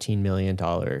making $14 million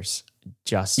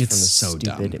just from a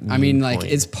stupid dumb. I mean, like, coin.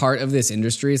 it's part of this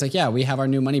industry. It's like, yeah, we have our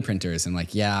new money printers, and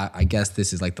like, yeah, I guess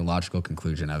this is like the logical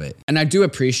conclusion of it. And I do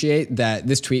appreciate that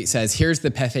this tweet says, here's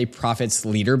the Pepe Profits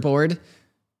leaderboard.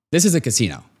 This is a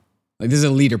casino. Like, this is a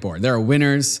leaderboard. There are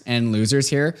winners and losers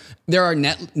here. There are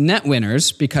net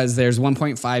winners because there's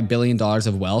 $1.5 billion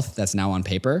of wealth that's now on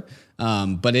paper.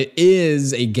 But it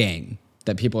is a game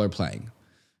that people are playing.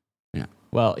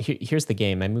 Well, here's the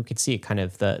game. I mean, we could see it kind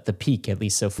of the peak, at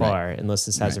least so far, unless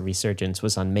this has a resurgence,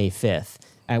 was on May 5th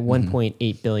at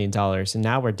 $1.8 billion. And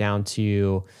now we're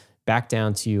back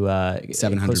down to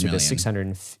 700 closer million. to 600,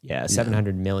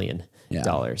 $700 million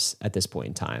at this point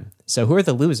in time. So who are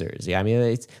the losers? Yeah, I mean,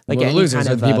 it's like the losers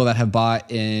are the people that have bought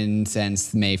in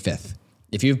since May 5th.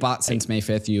 If you've bought since May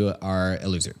 5th, you are a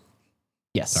loser.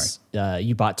 Yes. Sorry.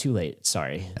 You bought too late.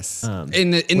 Sorry. Yes.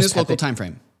 In this local time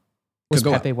frame. Was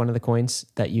Pepe one of the coins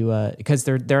that you because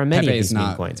there are many Pepe of these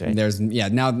meme coins, right?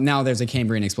 Now there's a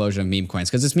Cambrian explosion of meme coins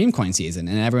because it's meme coin season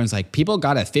and everyone's like, people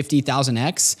got a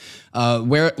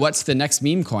 50,000x. What's the next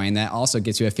meme coin that also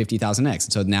gets you a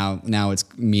 50,000x? So now it's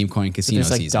meme coin casino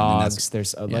season. There's like dogs.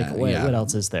 There's what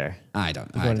else is there? I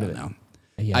don't know.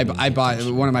 I bought,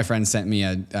 one of my friends sent me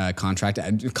a contract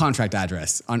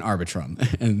address on Arbitrum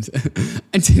and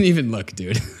I didn't even look,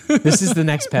 dude. This is the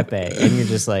next Pepe. And you're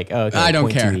just like, oh, okay. I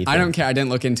don't care. I didn't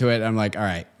look into it. I'm like, all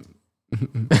right,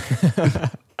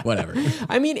 whatever.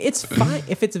 I mean, it's fine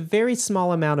if it's a very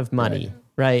small amount of money.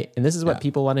 right? And this is what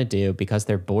people want to do because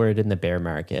they're bored in the bear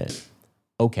market.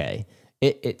 Okay.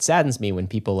 It saddens me when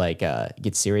people like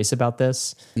get serious about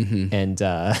this and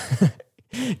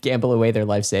gamble away their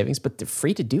life savings, but they're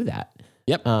free to do that.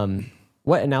 Yep.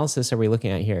 What analysis are we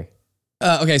looking at here?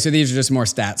 Okay, so these are just more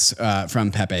stats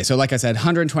from Pepe. So like I said,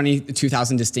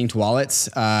 122,000 distinct wallets.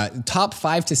 Top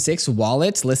 5 to 6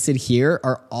 wallets listed here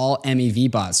are all MEV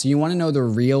bots. So you want to know the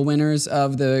real winners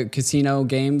of the casino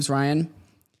games, Ryan?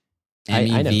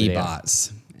 MEV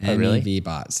bots. Oh, really? MEV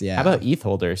bots, yeah. How about ETH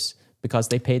holders? Because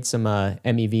they paid some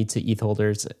MEV to ETH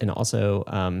holders and also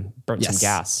burnt some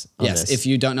gas on this. If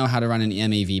you don't know how to run an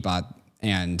MEV bot,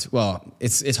 and well,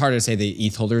 it's harder to say the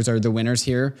ETH holders are the winners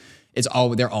here. ETH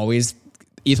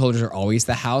holders are always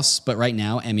the house, but right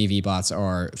now MEV bots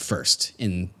are first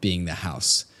in being the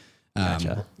house.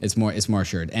 Gotcha. It's more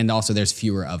assured, and also there's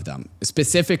fewer of them.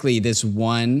 Specifically, this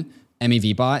one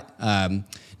MEV bot,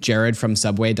 Jared from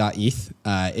Subway.eth.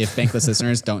 If Bankless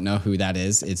listeners don't know who that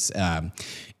is,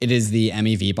 it is the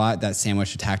MEV bot that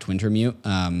sandwich attacked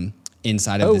Wintermute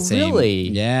inside of the same. Oh, really?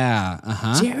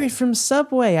 Yeah. Jared from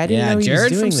Subway. I didn't know he was Jared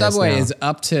doing from this Subway now. is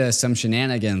up to some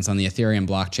shenanigans on the Ethereum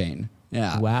blockchain.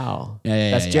 Yeah. Wow.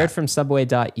 Yeah, That's Jared from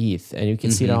Subway.eth, and you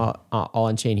can see it all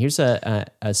on chain. Here's a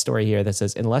story here that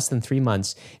says, in less than 3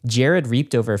 months, Jared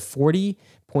reaped over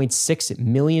 $40.6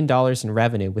 million in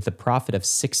revenue with a profit of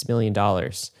 $6 million.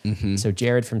 So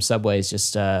Jared from Subway is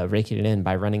just raking it in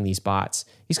by running these bots.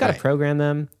 He's got to program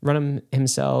them, run them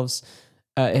themselves,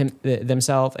 and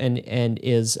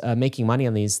is making money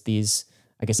on these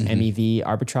I guess MEV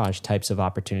arbitrage types of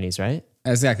opportunities, right?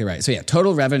 Exactly right. So yeah,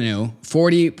 total revenue,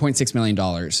 $40.6 million,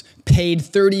 paid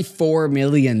 $34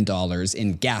 million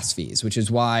in gas fees, which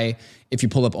is why if you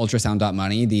pull up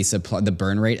ultrasound.money, the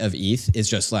burn rate of ETH is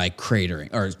just like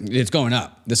cratering, or it's going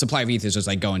up. The supply of ETH is just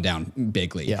like going down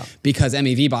bigly because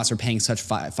MEV bots are paying such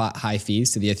high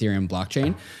fees to the Ethereum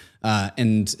blockchain.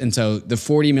 And so the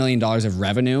 $40 million of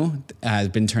revenue has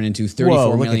been turned into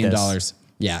 $34 million.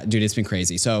 Yeah, dude, it's been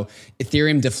crazy. So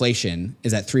Ethereum deflation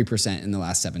is at 3% in the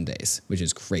last 7 days, which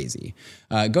is crazy.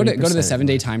 Go to the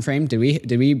 7-day time frame. Did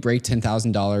we break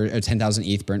 $10,000 or 10,000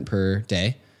 ETH burnt per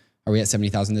day? Are we at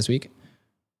 70,000 this week?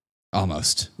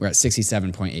 Almost. We're at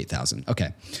 67.8 thousand.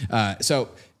 Okay. So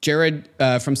Jared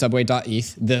from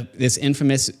Subway.eth, this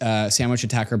infamous sandwich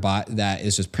attacker bot that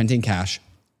is just printing cash,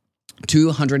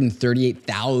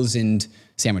 238,000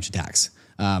 sandwich attacks.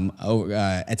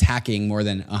 Attacking more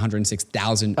than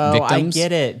 106,000 victims. Oh, I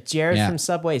get it. Jared from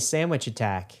Subway sandwich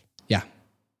attack. Yeah.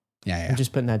 I'm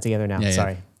just putting that together now.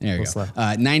 Sorry. There you go.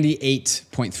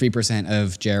 98.3%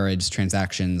 of Jared's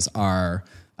transactions are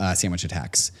sandwich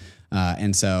attacks.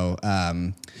 And so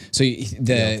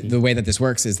the way that this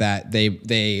works is that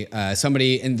they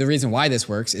and the reason why this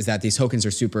works is that these tokens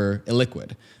are super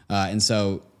illiquid. And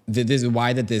so this is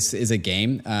why that this is a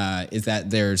game, is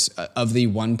that there's of the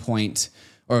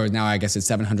or now I guess it's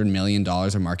 $700 million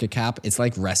of market cap. It's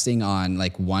like resting on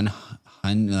like I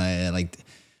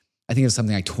think it's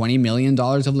something like $20 million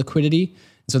of liquidity.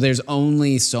 So there's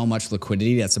only so much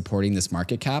liquidity that's supporting this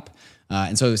market cap.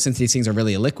 And so since these things are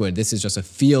really illiquid, this is just a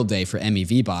field day for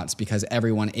MEV bots because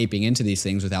everyone aping into these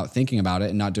things without thinking about it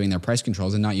and not doing their price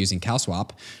controls and not using CalSwap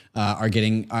are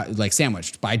getting like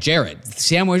sandwiched by Jared.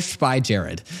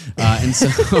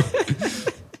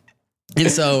 And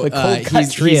so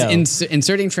he's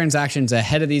inserting transactions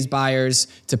ahead of these buyers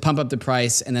to pump up the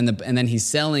price, and then he's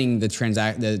selling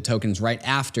the tokens right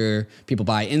after people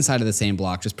buy inside of the same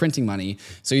block, just printing money.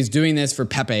 So he's doing this for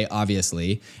Pepe,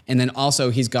 obviously, and then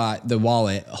also he's got the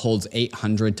wallet holds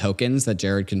 800 tokens that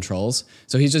Jared controls.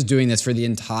 So he's just doing this for the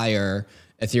entire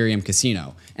Ethereum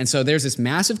casino. And so there's this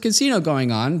massive casino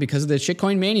going on because of the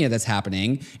shitcoin mania that's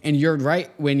happening. And you're right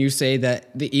when you say that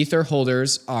the Ether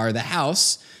holders are the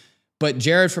house. But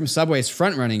Jared from Subway is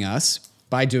front running us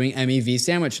by doing MEV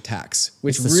sandwich attacks,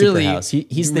 which really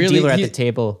he's the dealer at the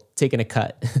table taking a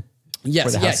cut.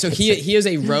 Yes, yeah. So he is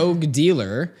a rogue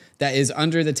dealer that is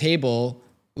under the table,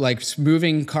 like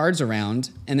moving cards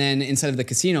around, and then instead of the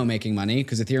casino making money,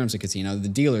 because Ethereum's a casino, the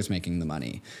dealer's making the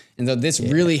money. And so this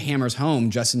really hammers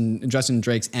home Justin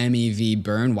Drake's MEV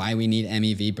burn, why we need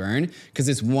MEV burn, because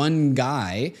this one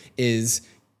guy is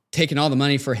taking all the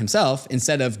money for himself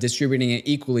instead of distributing it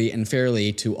equally and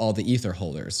fairly to all the Ether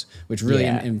holders, which really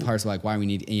in parts like why we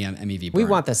need MEV burn. We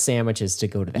want the sandwiches to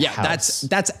go to the house.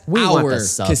 That's our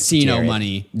casino Jared.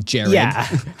 Money, Jared. Yeah,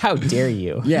 how dare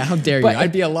you? Yeah, how dare you?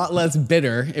 I'd be a lot less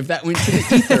bitter if that went to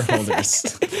the Ether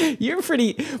holders.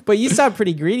 You sound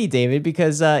pretty greedy, David,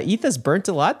 because ETH's burnt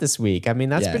a lot this week. I mean,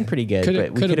 that's been pretty good.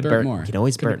 But we could have burnt more. You can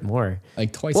always burn more.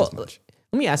 Like twice as much.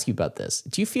 Let me ask you about this.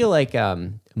 Do you feel like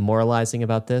moralizing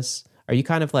about this? Are you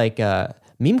kind of like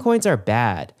meme coins are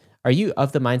bad? Are you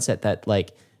of the mindset that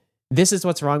like, this is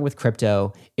what's wrong with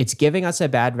crypto? It's giving us a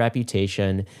bad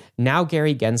reputation. Now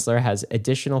Gary Gensler has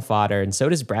additional fodder, and so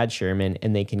does Brad Sherman,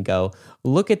 and they can go,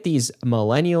 look at these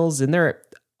millennials in their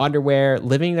underwear,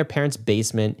 living in their parents'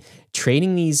 basement,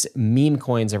 trading these meme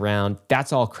coins around.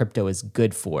 That's all crypto is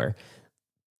good for.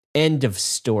 End of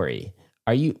story.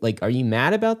 Are you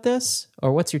mad about this,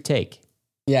 or what's your take?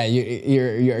 Yeah,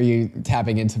 are you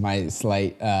tapping into my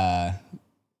slight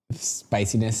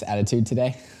spiciness attitude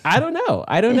today? I don't know.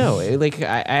 Like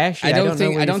I don't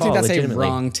think that's a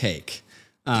wrong take.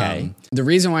 Okay. The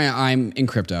reason why I'm in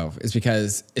crypto is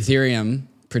because Ethereum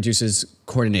produces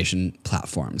coordination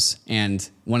platforms, and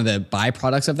one of the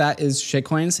byproducts of that is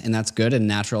shitcoins, and that's good and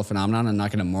natural phenomenon. I'm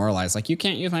not going to moralize like you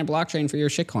can't use my blockchain for your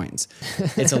shitcoins.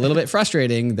 It's a little bit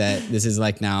frustrating that this is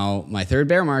like now my third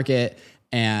bear market,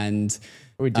 and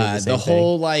the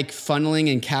whole like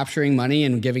funneling and capturing money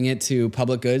and giving it to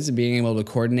public goods and being able to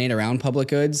coordinate around public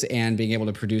goods and being able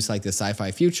to produce like the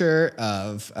sci-fi future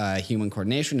of human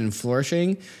coordination and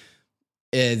flourishing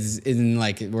is in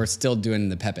like we're still doing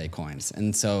the Pepe coins.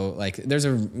 And so like there's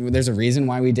a reason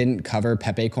why we didn't cover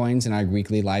Pepe coins in our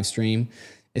weekly live stream.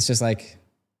 It's just like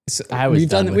we've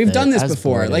done this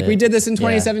before. Like we did this in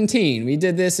 2017. Yeah. We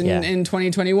did this in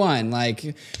 2021.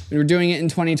 Like we were doing it in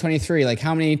 2023. Like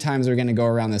how many times are we going to go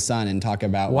around the sun and talk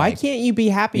about why can't you be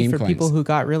happy for people who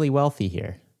got really wealthy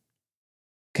here?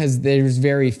 Because there's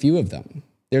very few of them.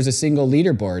 There's a single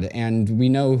leaderboard, and we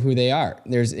know who they are.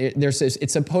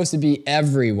 It's supposed to be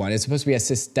everyone. It's supposed to be a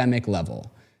systemic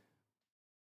level.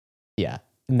 Yeah,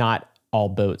 not all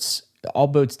boats. All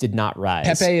boats did not rise.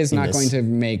 Pepe is not going to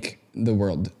make the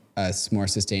world a more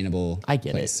sustainable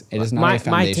place. It is not a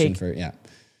foundation for.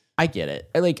 I get it.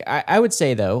 Like I would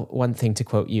say though, one thing to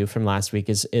quote you from last week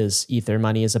is Ether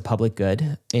money is a public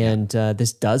good, and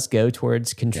this does go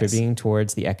towards contributing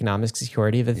towards the economic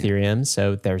security of Ethereum. Yeah.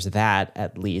 So there's that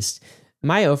at least.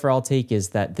 My overall take is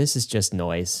that this is just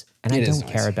noise, and I don't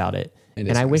care about it.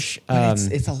 And I wish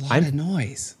it's a lot of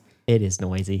noise. It is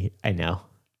noisy. I know.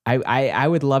 I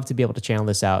would love to be able to channel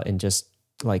this out and just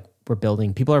like we're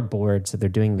building. People are bored, so they're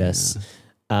doing this.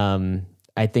 Yeah.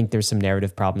 I think there's some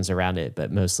narrative problems around it,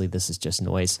 but mostly this is just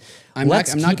noise. I'm not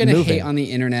going to hate on the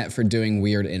internet for doing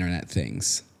weird internet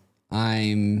things.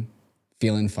 I'm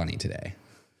feeling funny today.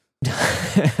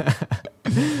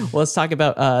 Well, let's talk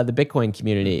about the Bitcoin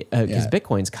community because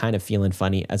Bitcoin's kind of feeling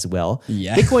funny as well.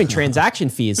 Yeah. Bitcoin transaction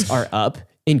fees are up.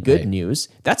 In good news,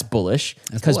 that's bullish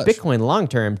because Bitcoin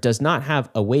long-term does not have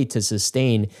a way to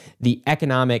sustain the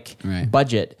economic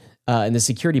budget and the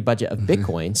security budget of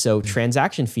Bitcoin. So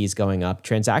transaction fees going up,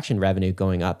 transaction revenue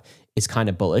going up is kind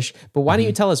of bullish. But why don't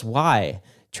you tell us why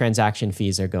transaction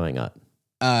fees are going up?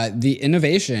 The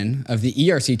innovation of the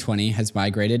ERC-20 has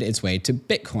migrated its way to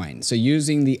Bitcoin. So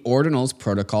using the Ordinals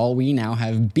protocol, we now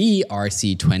have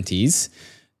BRC-20s.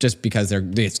 Just because they're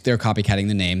copycatting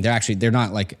the name. They're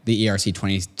not like the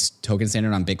ERC-20 token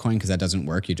standard on Bitcoin because that doesn't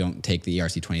work. You don't take the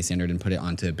ERC-20 standard and put it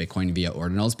onto Bitcoin via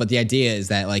ordinals. But the idea is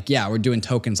that like, we're doing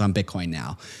tokens on Bitcoin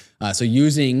now. So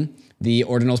using the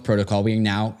ordinals protocol, we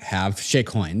now have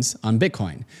shitcoins on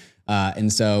Bitcoin.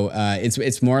 And so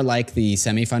it's more like the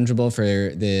semi-fungible for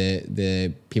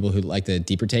the people who like the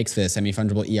deeper takes, the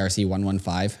semi-fungible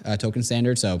ERC-115 token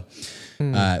standard. So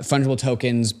fungible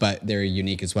tokens, but they're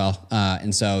unique as well.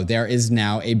 And so there is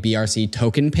now a BRC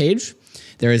token page.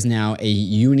 There is now a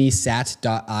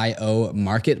unisat.io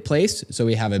marketplace. So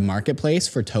we have a marketplace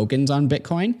for tokens on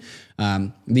Bitcoin.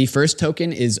 The first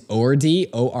token is ORD,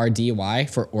 O-R-D-Y,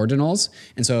 for ordinals.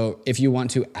 And so if you want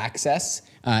to access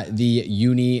the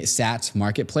Unisat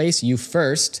marketplace, you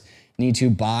first need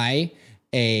to buy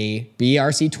a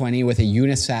BRC-20 with a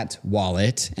Unisat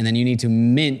wallet, and then you need to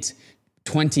mint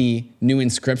 20 new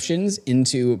inscriptions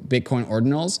into Bitcoin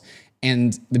ordinals.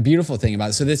 And the beautiful thing about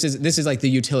it, so this is like the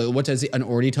utility. What does an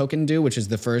ORDI token do, which is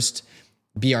the first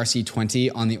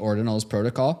BRC-20 on the ordinals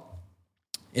protocol?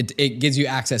 It gives you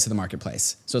access to the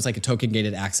marketplace. So it's like a token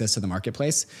gated access to the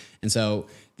marketplace. And so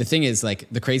the thing is, like,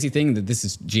 the crazy thing that this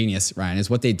is genius, Ryan, is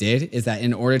what they did is that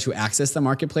in order to access the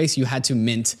marketplace, you had to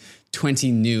mint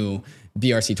 20 new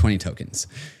BRC-20 tokens.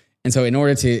 And so in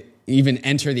order to even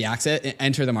enter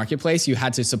the marketplace, you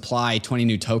had to supply 20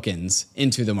 new tokens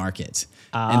into the market.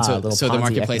 And so the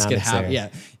marketplace could have,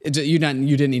 you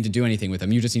didn't need to do anything with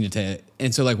them. You just needed to.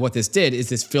 And so like what this did is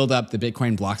this filled up the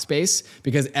Bitcoin block space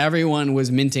because everyone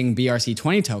was minting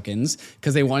BRC-20 tokens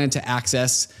because they wanted to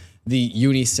access the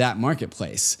Unisat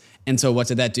marketplace. And so what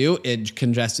did that do? It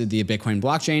congested the Bitcoin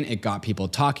blockchain. It got people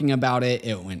talking about it.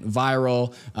 It went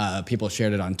viral. People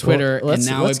shared it on Twitter. And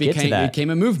now it became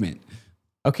a movement.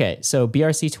 Okay, so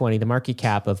BRC-20, the market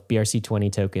cap of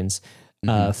BRC-20 tokens,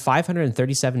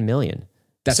 537 million.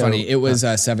 That's funny. It was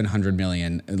 700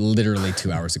 million literally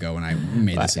 2 hours ago when I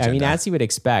made this agenda. I mean, as you would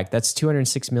expect, that's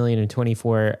 206 million in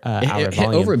 24 hour volume. It hit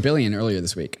over $1 billion earlier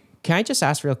this week. Can I just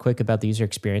ask real quick about the user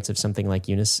experience of something like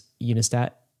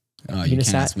Unistat? Oh, you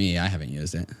can't ask me. I haven't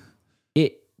used it.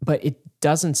 But it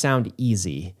doesn't sound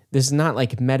easy. This is not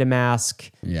like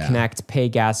MetaMask, connect, pay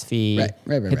gas fee,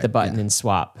 hit the button and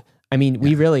swap. I mean,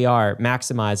 we really are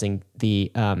maximizing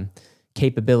the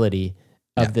capability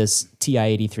of this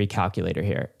TI-83 calculator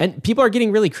here. And people are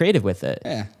getting really creative with it.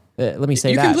 Yeah. Let me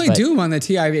say you that. You can play Doom on the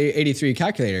TI-83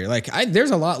 calculator. Like,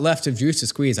 there's a lot left of juice to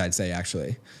squeeze, I'd say,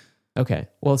 actually. Okay.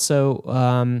 Well,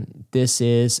 so this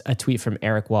is a tweet from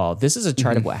Eric Wall. This is a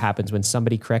chart of what happens when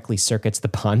somebody correctly circuits the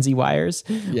Ponzi wires.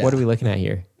 Yeah. What are we looking at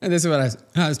here? And this is what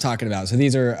I was talking about. So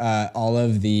these are all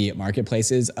of the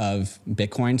marketplaces of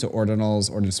Bitcoin. So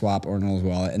Ordinals, Swap, Ordinals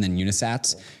Wallet, and then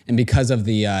Unisats. And because of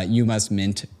the you must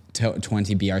mint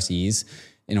 20 BRCs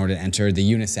in order to enter,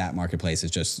 the Unisat marketplace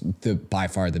is just by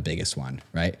far the biggest one,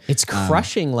 right? It's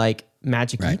crushing like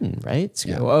Magic Eden, right?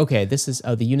 Okay, this is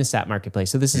the Unisat marketplace.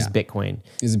 So this is Bitcoin.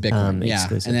 This is Bitcoin,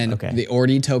 exclusive. And then the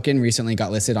ORDI token recently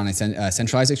got listed on a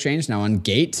centralized exchange, now on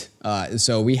Gate.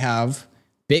 So we have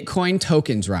Bitcoin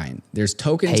tokens, Ryan. There's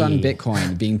tokens on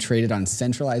Bitcoin being traded on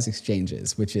centralized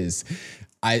exchanges, which is,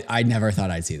 I never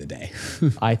thought I'd see the day.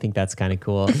 I think that's kind of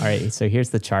cool. All right, so here's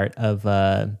the chart of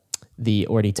the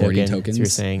ORDI token, tokens, as you're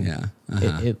saying. Yeah.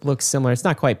 It looks similar. It's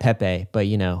not quite Pepe, but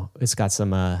it's got some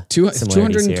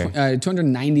similarities here.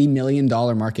 $290 million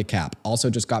market cap. Also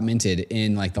just got minted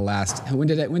in like the last, when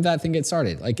did that thing get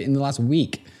started? Like in the last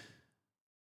week.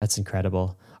 That's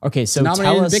incredible. Okay, so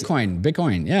denominated in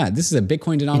Bitcoin. Yeah, this is a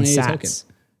Bitcoin denominated token.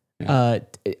 Yeah.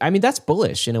 I mean, that's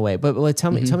bullish in a way, but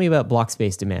tell me about block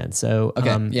space demand. So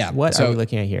what are we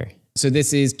looking at here? So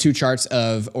this is two charts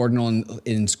of ordinal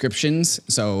inscriptions.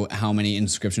 So how many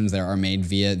inscriptions there are made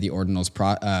via the ordinals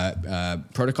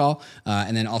protocol,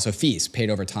 and then also fees paid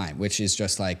over time, which is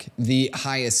just like the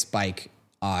highest spike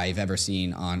I've ever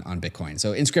seen on Bitcoin.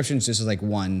 So inscriptions just is like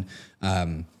one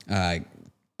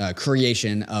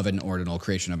creation of an ordinal,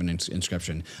 creation of an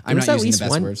inscription. I'm not using the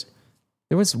best words.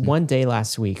 There was one day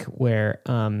last week where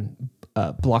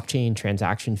blockchain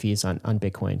transaction fees on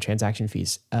Bitcoin, transaction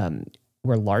fees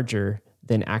were larger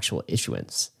than actual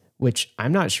issuance, which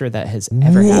I'm not sure that has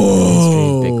ever happened in the history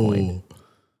of Bitcoin.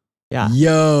 Yeah.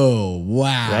 Yo,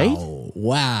 wow. Right?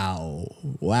 Wow,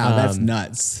 that's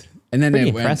nuts. And then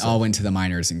it all went to the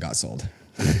miners and got sold.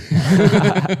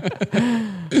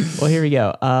 Well, here we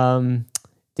go.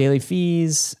 Daily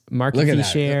fees, market fee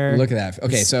share. Look at that.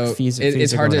 Okay, so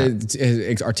it's hard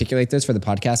to articulate this for the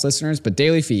podcast listeners, but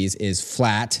daily fees is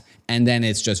flat, and then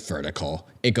it's just vertical.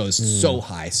 It goes so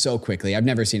high, so quickly. I've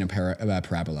never seen a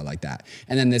parabola like that.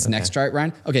 And then this next chart,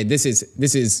 Ryan. Okay, this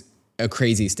is a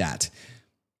crazy stat.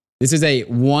 This is a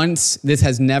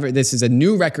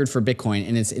new record for Bitcoin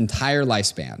in its entire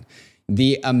lifespan.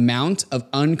 The amount of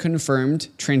unconfirmed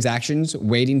transactions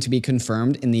waiting to be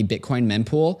confirmed in the Bitcoin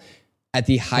mempool at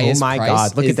the highest price. Oh my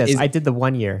God, look at this. I did the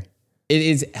 1 year.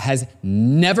 Has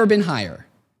never been higher.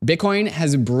 Bitcoin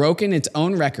has broken its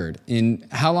own record. In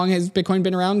how long has Bitcoin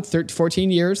been around?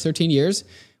 13 years.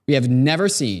 We have never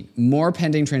seen more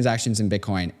pending transactions in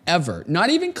Bitcoin ever. Not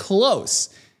even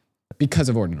close, because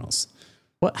of ordinals.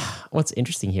 What's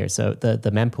interesting here? So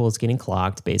the mempool is getting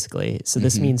clogged, basically. So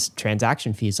this means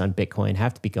transaction fees on Bitcoin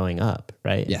have to be going up,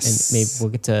 right? Yes. And maybe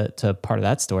we'll get to part of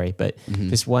that story. But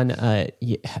this one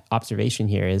observation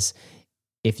here is,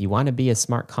 if you want to be a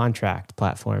smart contract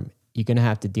platform, you're going to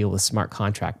have to deal with smart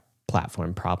contract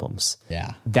platform problems.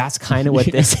 Yeah. That's kind of what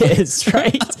this is,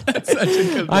 right? That's such a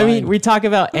good line. I mean, we talk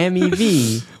about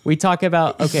MEV. We talk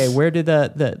about, where do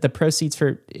the proceeds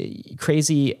for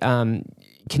crazy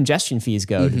congestion fees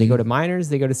go? Do they go to miners?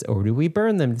 Or do we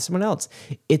burn them to someone else?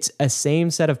 It's a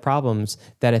same set of problems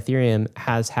that Ethereum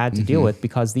has had to deal with,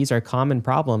 because these are common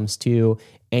problems to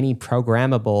any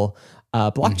programmable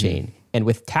blockchain. And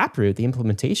with Taproot, the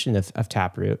implementation of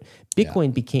Taproot,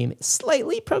 Bitcoin became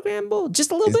slightly programmable,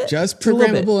 just a little bit. Just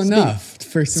programmable enough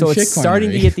for some shitcoinery. So it's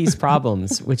starting to get these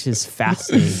problems, which is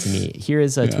fascinating to me. Here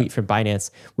is a tweet from Binance.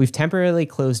 We've temporarily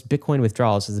closed Bitcoin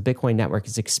withdrawals as the Bitcoin network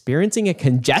is experiencing a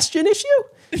congestion issue.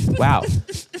 Wow.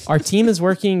 Our team is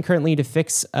working currently to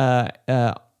fix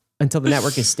until the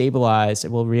network is stabilized.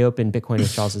 It will reopen Bitcoin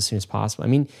withdrawals as soon as possible. I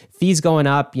mean, fees going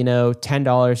up,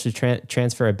 $10 to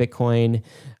transfer a Bitcoin.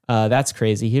 That's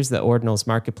crazy. Here's the ordinals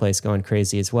marketplace going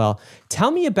crazy as well.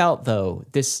 Tell me about, though,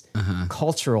 this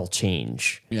cultural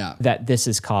change that this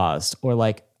has caused, or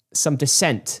like some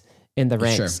dissent in the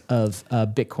ranks of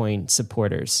Bitcoin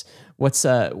supporters. What's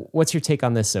your take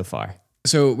on this so far?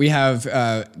 So we have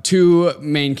two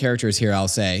main characters here, I'll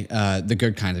say, the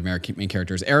good kind of main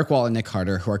characters, Eric Wall and Nick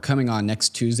Carter, who are coming on next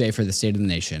Tuesday for the State of the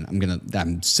Nation.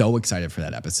 I'm so excited for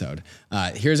that episode.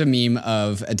 Here's a meme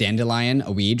of a dandelion,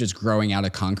 a weed just growing out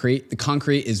of concrete. The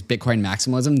concrete is Bitcoin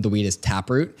maximalism. The weed is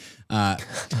Taproot. And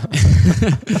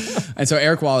so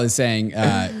Eric Wall is saying,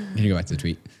 can you go back to the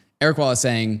tweet? Eric Wall is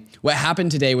saying, what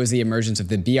happened today was the emergence of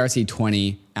the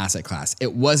BRC-20 asset class.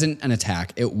 It wasn't an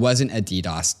attack. It wasn't a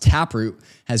DDoS. Taproot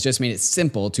has just made it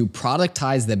simple to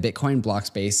productize the Bitcoin block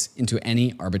space into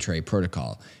any arbitrary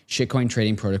protocol. Shitcoin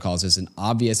trading protocols is an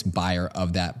obvious buyer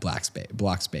of that block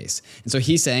space. And so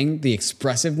he's saying the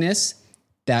expressiveness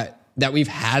that we've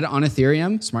had on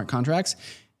Ethereum, smart contracts,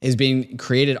 is being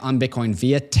created on Bitcoin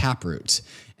via Taproot.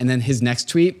 And then his next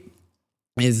tweet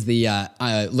is the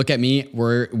look at me,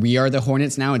 we are the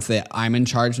Hornets now. It's the I'm in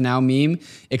charge now meme,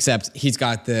 except he's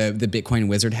got the Bitcoin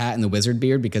wizard hat and the wizard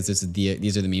beard because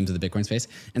these are the memes of the Bitcoin space.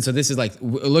 And so this is like,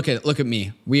 look at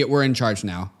me. We're in charge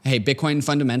now. Hey, Bitcoin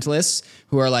fundamentalists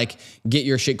who are like, get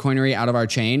your shitcoinery out of our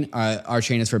chain. Our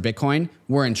chain is for Bitcoin.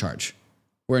 We're in charge.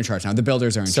 We're in charge now. The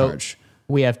builders are in charge.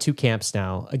 We have two camps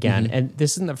now again, and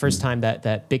this isn't the first time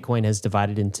that Bitcoin has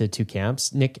divided into two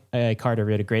camps. Nick Carter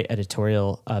wrote a great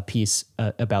editorial piece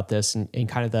about this and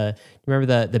kind of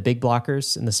remember the big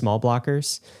blockers and the small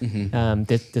blockers.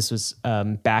 This was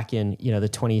back in the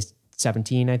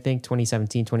 2017,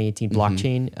 2018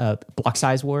 blockchain block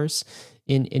size wars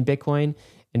in Bitcoin.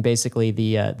 And basically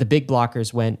the big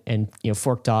blockers went and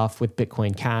forked off with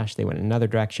Bitcoin Cash. They went in another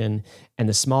direction, and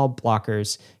the small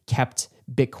blockers kept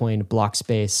Bitcoin block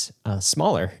space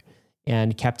smaller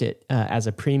and kept it as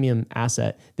a premium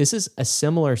asset. This is a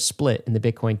similar split in the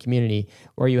Bitcoin community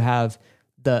where you have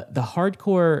the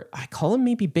hardcore, I call them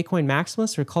maybe Bitcoin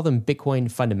maximalists or call them Bitcoin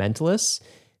fundamentalists,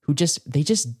 who just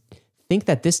think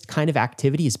that this kind of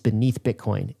activity is beneath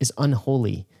Bitcoin, is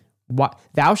unholy.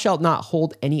 Thou shalt not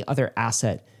hold any other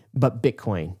asset but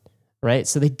Bitcoin. Right,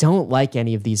 so they don't like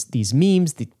any of these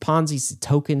memes, the Ponzi's, the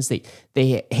tokens. They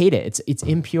hate it. It's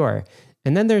impure.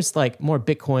 And then there's like more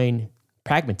Bitcoin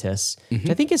pragmatists, which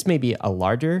I think is maybe a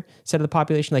larger set of the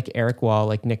population, like Eric Wall,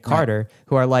 like Nick Carter,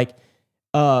 who are like,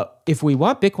 if we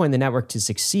want Bitcoin, the network, to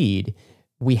succeed,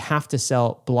 we have to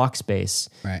sell block space.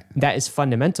 Right. That is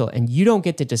fundamental, and you don't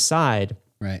get to decide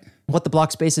what the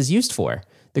block space is used for.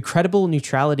 The credible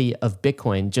neutrality of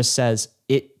Bitcoin just says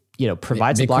it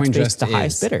provides the block space to the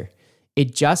highest bidder.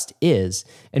 It just is.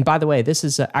 And by the way, this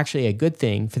is actually a good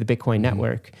thing for the Bitcoin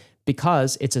network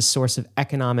because it's a source of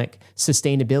economic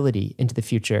sustainability into the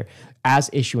future as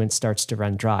issuance starts to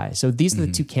run dry. So these are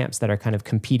the two camps that are kind of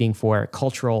competing for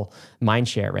cultural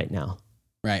mindshare right now.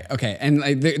 Right. Okay. And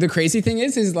like the crazy thing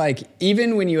is like,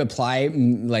 even when you apply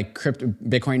like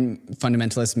Bitcoin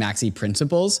fundamentalist maxi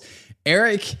principles,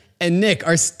 Eric and Nick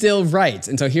are still right.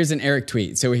 And so here's an Eric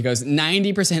tweet. So he goes,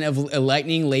 90% of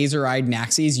Lightning laser-eyed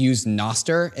maxis use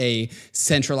Nostr, a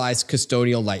centralized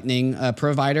custodial Lightning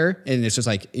provider. And it's just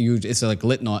like, it's like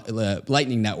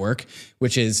Lightning network,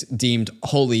 which is deemed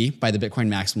holy by the Bitcoin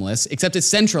maximalists, except it's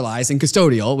centralized and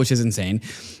custodial, which is insane.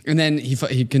 And then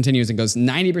he continues and goes,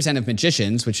 90% of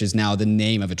magicians, which is now the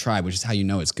name of a tribe, which is how you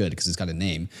know it's good because it's got a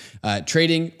name,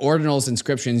 trading ordinals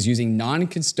inscriptions using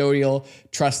non-custodial,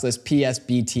 trustless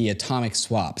PSBT atomic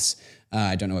swaps.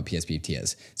 I don't know what PSBT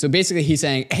is. So basically he's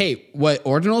saying, hey, what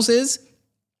ordinals is,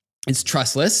 it's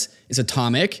trustless, it's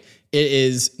atomic, it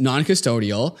is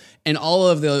non-custodial, and all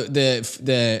of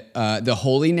the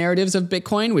holy narratives of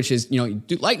Bitcoin, which is,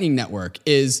 Lightning Network,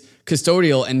 is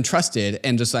custodial and trusted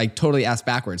and just like totally ass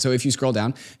backwards. So if you scroll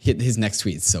down, his next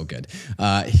tweet is so good.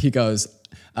 He goes,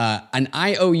 an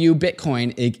IOU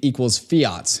Bitcoin equals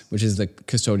fiat, which is the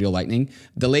custodial Lightning.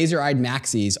 The laser-eyed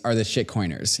maxis are the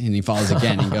shitcoiners. And he follows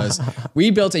again and goes,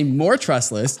 we built a more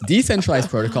trustless, decentralized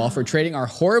protocol for trading our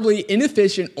horribly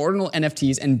inefficient ordinal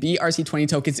NFTs and BRC-20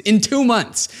 tokens in 2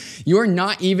 months. You're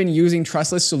not even using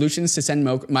trustless solutions to send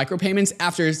micropayments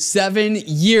after 7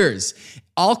 years.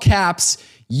 All caps,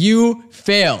 you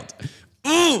failed.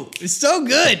 Ooh, it's so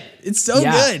good. It's so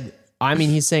good. I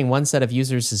mean, he's saying one set of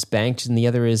users is banked and the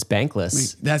other is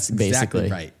bankless. That's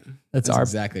exactly right. That's our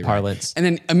exactly parlance. Right. And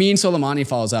then Amin Soleimani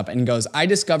follows up and goes, I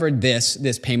discovered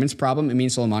this payments problem. Amin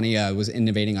Soleimani was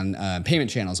innovating on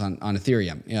payment channels on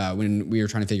Ethereum when we were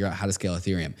trying to figure out how to scale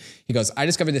Ethereum. He goes, I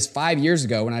discovered this 5 years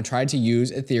ago when I tried to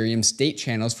use Ethereum state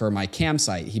channels for my CAM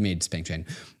site. He made SpankChain.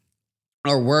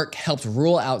 Our work helped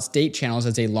rule out state channels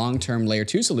as a long-term layer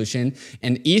 2 solution,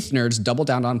 and ETH nerds doubled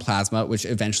down on Plasma, which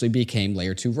eventually became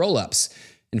layer 2 rollups.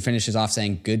 And finishes off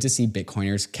saying, good to see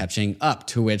Bitcoiners catching up,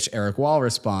 to which Eric Wall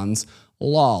responds,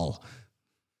 Lol.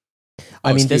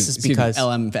 I mean, this is because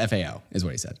LMFAO is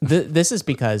what he said. This is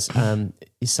because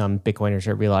some Bitcoiners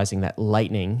are realizing that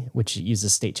Lightning, which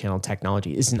uses state channel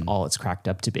technology, isn't all it's cracked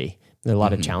up to be. There are a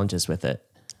lot of challenges with it.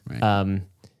 Right.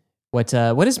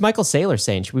 What is Michael Saylor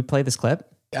saying? Should we play this clip?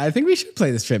 I think we should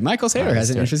play this clip. Michael Saylor has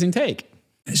an interesting take.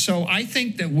 So I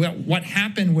think that what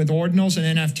happened with ordinals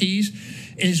and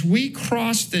NFTs is we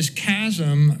crossed this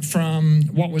chasm from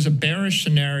what was a bearish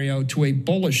scenario to a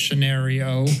bullish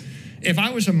scenario. If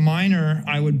I was a miner,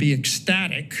 I would be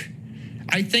ecstatic.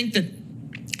 I think that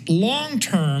long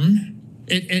term,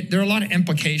 there are a lot of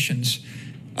implications.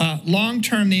 Long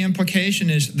term, the implication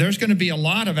is there's going to be a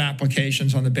lot of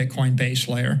applications on the Bitcoin base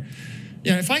layer.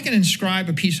 Yeah, if I can inscribe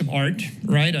a piece of art,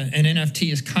 right, an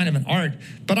NFT is kind of an art,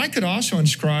 but I could also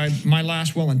inscribe my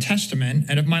last will and testament.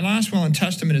 And if my last will and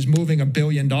testament is moving $1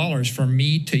 billion from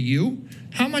me to you,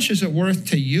 how much is it worth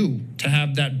to you to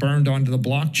have that burned onto the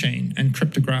blockchain and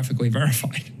cryptographically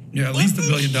verified? Yeah, at least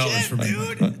 $1 billion for me.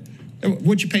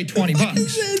 Would you pay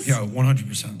 $20? Yeah,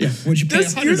 100%. Yeah. Would you pay $100?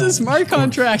 Just use a smart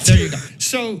contract. There you go.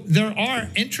 So there are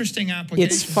interesting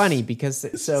applications. It's funny because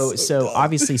so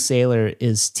obviously Saylor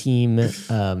is team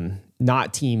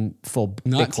not team full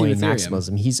Not Bitcoin team Ethereum.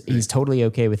 maximalism. He's totally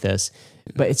okay with this.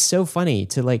 But it's so funny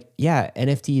to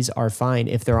NFTs are fine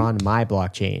if they're on my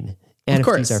blockchain. NFTs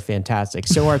course. are fantastic.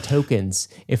 So are tokens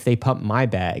if they pump my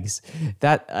bags.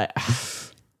 That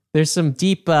there's some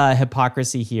deep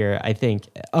hypocrisy here, I think,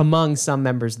 among some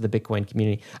members of the Bitcoin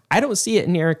community. I don't see it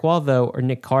in Eric Wall, though, or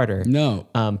Nick Carter. No.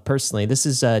 Personally, this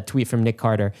is a tweet from Nick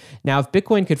Carter. Now, if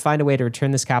Bitcoin could find a way to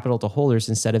return this capital to holders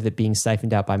instead of it being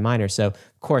siphoned out by miners, so,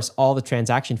 of course, all the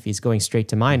transaction fees going straight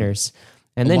to miners.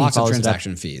 And then Lots he of follows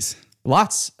transaction fees.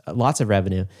 Lots of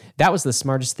revenue. That was the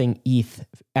smartest thing ETH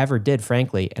ever did,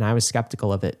 frankly, and I was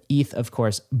skeptical of it. ETH, of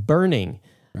course, burning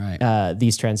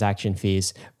these transaction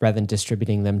fees rather than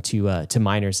distributing them to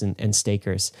miners and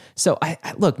stakers. So I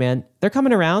look, man, they're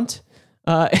coming around.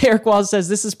 Eric Wall says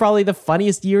this is probably the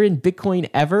funniest year in Bitcoin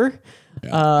ever.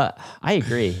 I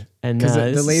agree. And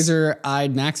the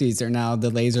laser-eyed maxis are now the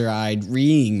laser-eyed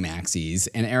reeing maxis,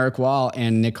 and Eric Wall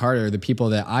and Nick Carter, the people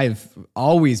that I've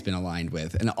always been aligned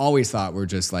with and always thought were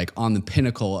just like on the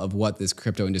pinnacle of what this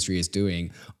crypto industry is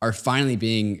doing, are finally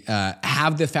being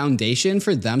have the foundation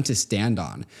for them to stand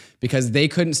on, because they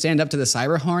couldn't stand up to the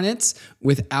cyber hornets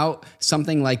without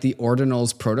something like the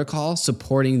ordinals protocol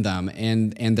supporting them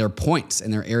and their points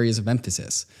and their areas of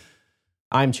emphasis.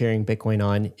 I'm cheering Bitcoin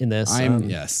on in this.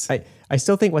 Yes. I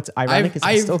still think what's ironic is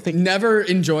I still think never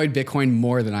enjoyed Bitcoin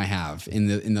more than I have in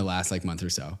the last month or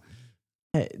so.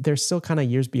 They're still kind of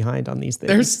years behind on these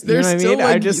things. They're still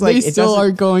they still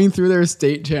are going through their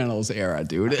state channels era,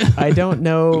 dude. I don't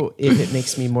know if it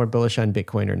makes me more bullish on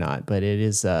Bitcoin or not, but it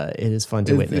is fun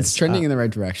to witness. It's trending in the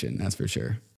right direction, that's for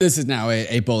sure. This is now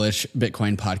a bullish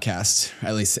Bitcoin podcast,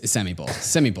 at least semi-bull.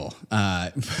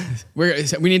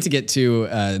 We need to get to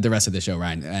the rest of the show,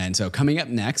 Ryan. And so coming up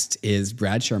next is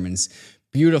Brad Sherman's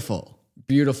beautiful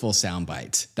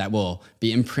soundbite that will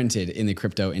be imprinted in the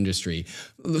crypto industry.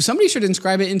 Somebody should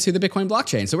inscribe it into the Bitcoin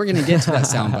blockchain. So we're going to get to that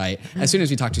soundbite as soon as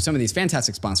we talk to some of these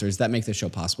fantastic sponsors that make this show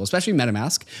possible, especially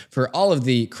MetaMask, for all of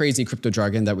the crazy crypto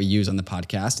jargon that we use on the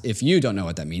podcast. If you don't know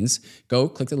what that means, go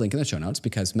click the link in the show notes,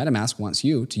 because MetaMask wants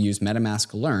you to use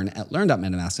MetaMask Learn at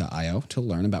learn.metamask.io to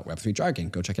learn about Web3 jargon.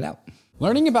 Go check it out.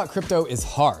 Learning about crypto is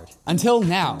hard. Until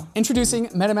now. Introducing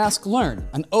MetaMask Learn,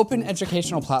 an open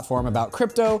educational platform about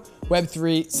crypto,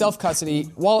 Web3, self-custody,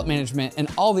 wallet management,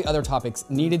 and all the other topics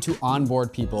needed to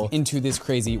onboard people into this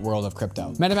crazy world of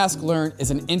crypto. MetaMask Learn is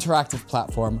an interactive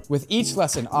platform with each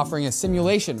lesson offering a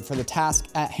simulation for the task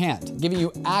at hand, giving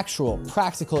you actual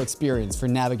practical experience for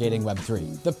navigating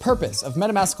Web3. The purpose of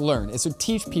MetaMask Learn is to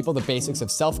teach people the basics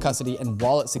of self-custody and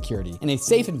wallet security in a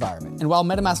safe environment. And while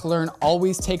MetaMask Learn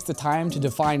always takes the time to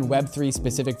define Web3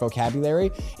 specific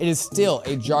vocabulary, it is still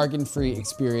a jargon-free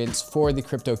experience for the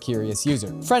crypto-curious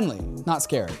user. Friendly, not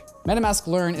scary. MetaMask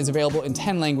Learn is available in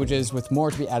 10 languages with more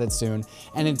to be added soon,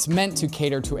 and it's meant to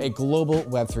cater to a global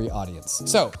Web3 audience.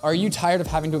 So, are you tired of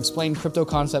having to explain crypto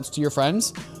concepts to your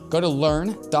friends? Go to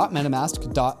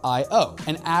learn.metamask.io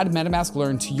and add MetaMask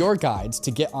Learn to your guides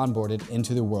to get onboarded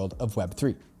into the world of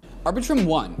Web3. Arbitrum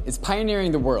One is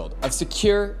pioneering the world of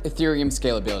secure Ethereum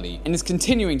scalability and is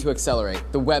continuing to accelerate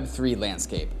the Web3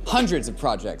 landscape. Hundreds of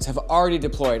projects have already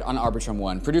deployed on Arbitrum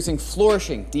One, producing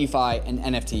flourishing DeFi and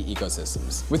NFT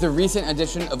ecosystems. With the recent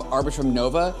addition of Arbitrum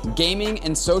Nova, gaming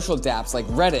and social dApps like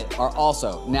Reddit are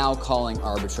also now calling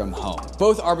Arbitrum home.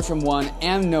 Both Arbitrum One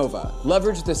and Nova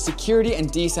leverage the security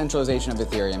and decentralization of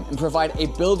Ethereum and provide a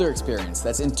builder experience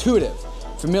that's intuitive,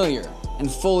 familiar,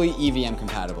 and fully EVM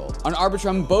compatible. On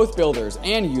Arbitrum, both builders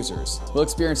and users will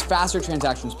experience faster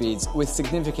transaction speeds with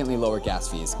significantly lower gas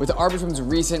fees. With Arbitrum's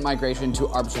recent migration to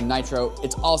Arbitrum Nitro,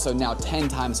 it's also now 10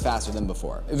 times faster than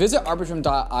before. Visit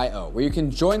arbitrum.io, where you can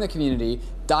join the community,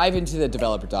 dive into the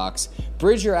developer docs,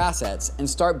 bridge your assets, and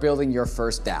start building your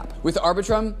first dApp. With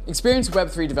Arbitrum, experience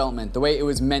Web3 development the way it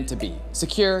was meant to be: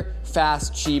 secure,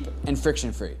 fast, cheap, and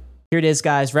friction-free. Here it is,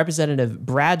 guys. Representative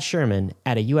Brad Sherman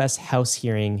at a U.S. House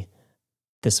hearing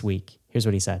this week. Here's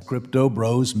what he said. Crypto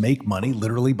bros make money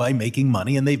literally by making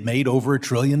money, and they've made over $1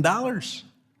 trillion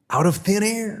out of thin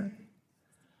air.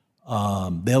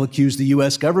 They'll accuse the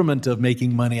U.S. government of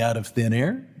making money out of thin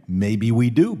air. Maybe we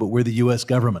do, but we're the U.S.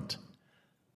 government.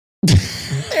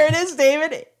 There it is,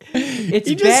 David.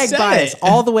 It's bag bias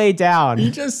all the way down.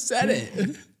 You just said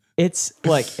it. It's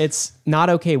like, it's not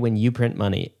okay when you print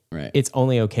money. Right. It's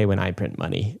only okay when I print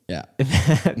money. Yeah.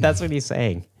 That's what he's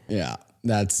saying. Yeah.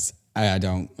 I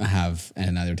don't have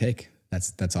another take.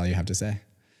 That's all you have to say.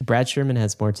 Brad Sherman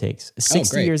has more takes.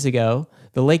 60 great. years ago,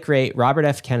 the late great Robert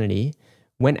F. Kennedy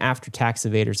went after tax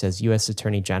evaders as U.S.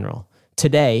 Attorney General.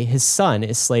 Today, his son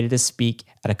is slated to speak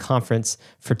at a conference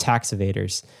for tax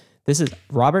evaders. This is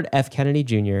Robert F. Kennedy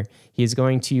Jr. He is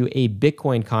going to a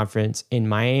Bitcoin conference in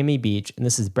Miami Beach, and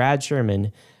this is Brad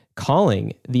Sherman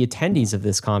calling the attendees of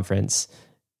this conference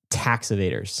tax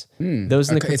evaders. Those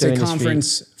in the crypto industry. It's a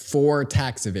conference for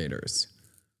tax evaders.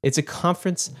 It's a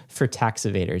conference for tax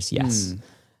evaders, yes.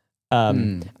 I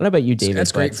don't know about you, David.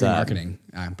 That's great for marketing.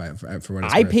 For what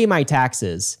it's I worth. pay my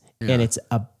taxes, and it's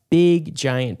a big,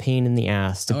 giant pain in the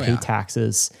ass to pay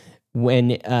taxes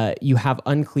when you have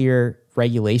unclear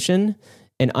regulation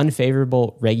and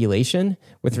unfavorable regulation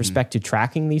with respect to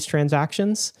tracking these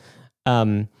transactions.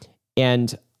 And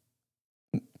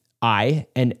I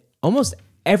and almost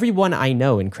everyone I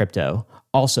know in crypto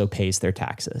also pays their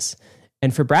taxes.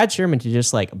 And for Brad Sherman to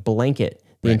just like blanket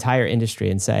the entire industry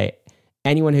and say,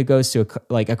 anyone who goes to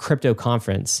a crypto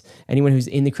conference, anyone who's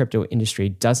in the crypto industry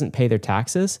doesn't pay their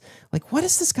taxes. Like, what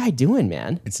is this guy doing,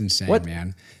 man? It's insane,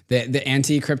 man. The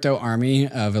anti-crypto army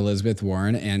of Elizabeth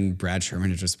Warren and Brad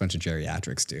Sherman are just a bunch of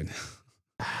geriatrics, dude.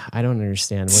 I don't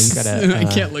understand. Well, you gotta. I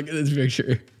can't look at this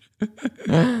picture.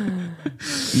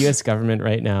 The U.S. government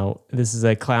right now. This is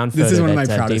a clown photo This is one of my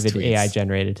that proudest David tweets. AI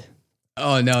generated.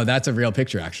 Oh no, that's a real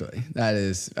picture. Actually, that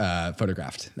is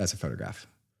photographed. That's a photograph.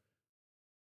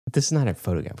 This is not a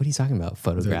photograph. What are you talking about?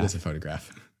 Photograph. It's a photograph.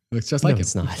 It looks just like no, it.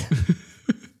 it's not.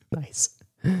 Nice.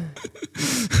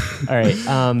 All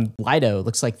right. Lido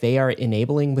looks like they are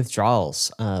enabling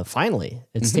withdrawals. Finally,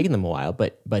 it's taken them a while,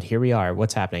 but here we are.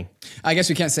 What's happening? I guess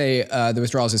we can't say the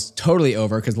withdrawals is totally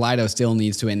over because Lido still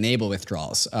needs to enable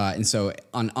withdrawals. And so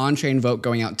an on-chain vote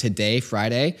going out today,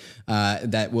 Friday,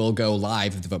 that will go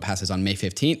live if the vote passes on May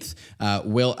 15th,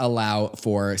 will allow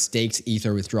for staked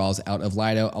Ether withdrawals out of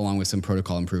Lido along with some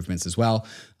protocol improvements as well.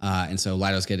 And so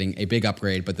Lido's getting a big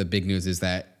upgrade, but the big news is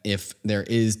that if there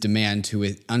is demand to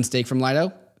unstake from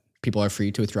Lido, people are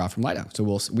free to withdraw from Lido. So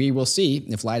we will see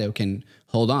if Lido can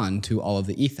hold on to all of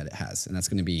the ETH that it has. And that's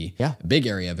going to be a big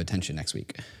area of attention next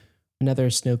week. Another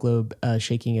snow globe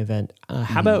shaking event.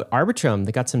 How about Arbitrum?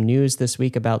 They got some news this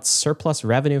week about surplus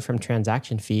revenue from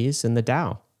transaction fees in the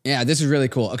DAO. Yeah, this is really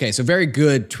cool. Okay, so very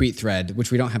good tweet thread,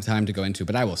 which we don't have time to go into,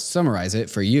 but I will summarize it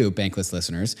for you, Bankless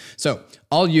listeners. So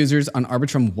all users on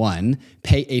Arbitrum 1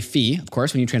 pay a fee, of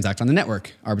course, when you transact on the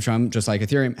network. Arbitrum, just like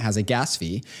Ethereum, has a gas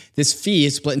fee. This fee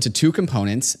is split into two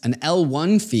components, an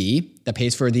L1 fee that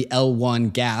pays for the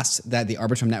L1 gas that the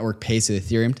Arbitrum network pays to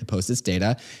Ethereum to post its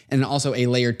data, and then also a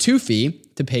layer 2 fee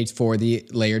to pay for the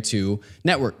layer 2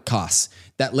 network costs.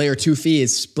 That layer 2 fee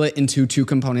is split into two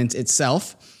components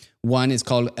itself. One is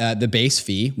called the base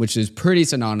fee, which is pretty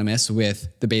synonymous with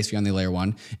the base fee on the layer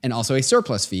 1, and also a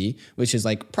surplus fee, which is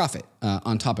like profit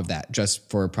on top of that, just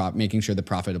for making sure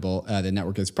the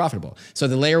network is profitable. So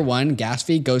the layer 1 gas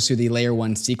fee goes to the layer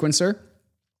 1 sequencer.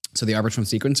 So the Arbitrum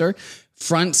sequencer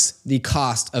fronts the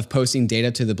cost of posting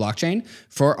data to the blockchain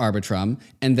for Arbitrum,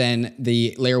 and then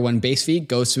the layer 1 base fee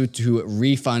goes to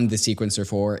refund the sequencer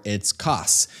for its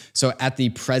costs. So at the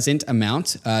present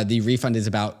amount, the refund is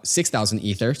about 6,000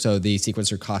 Ether, so the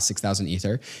sequencer costs 6,000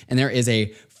 Ether, and there is a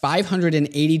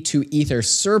 582 Ether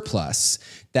surplus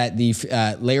that the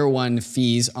layer 1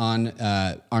 fees are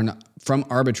from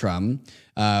Arbitrum,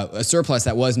 a surplus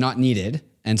that was not needed,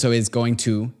 and so is going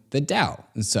to the DAO.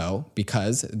 And so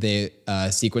because the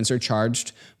sequencer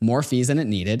charged more fees than it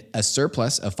needed, a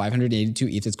surplus of 582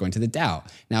 ETH is going to the DAO.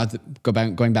 Now,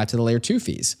 going back to the layer 2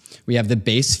 fees, we have the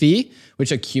base fee,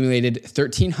 which accumulated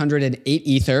 1,308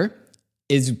 Ether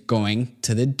is going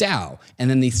to the DAO. And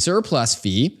then the surplus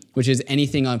fee, which is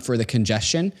anything on for the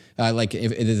congestion, like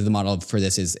if the model for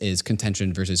this is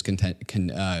contention versus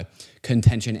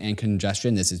contention and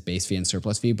congestion. This is base fee and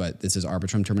surplus fee, but this is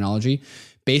Arbitrum terminology.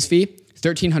 Base fee,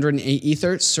 1,308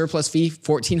 Ether. Surplus fee,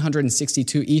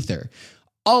 1,462 Ether.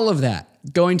 All of that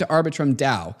going to Arbitrum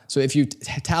DAO. So if you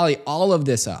tally all of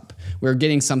this up, we're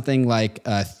getting something like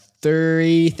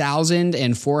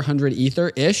 30,400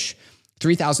 Ether-ish,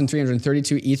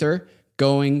 3,332 Ether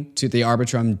going to the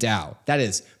Arbitrum DAO. That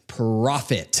is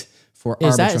profit for Arbitrum DAO.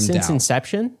 Is that since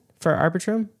inception for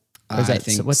Arbitrum? Or is that,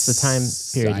 so what's the time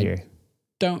period here?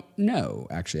 Don't know,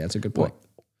 actually. That's a good point.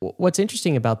 What's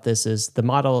interesting about this is the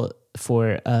model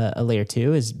for a layer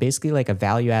 2 is basically like a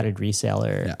value-added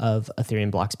reseller of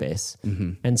Ethereum block space.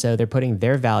 And so they're putting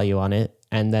their value on it,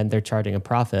 and then they're charging a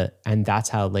profit, and that's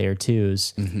how layer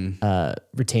 2s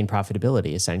retain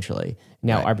profitability, essentially.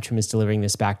 Now Arbitrum is delivering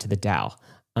this back to the DAO.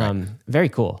 Very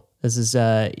cool. This is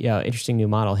interesting new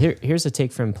model. Here's a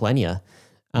take from Plenia.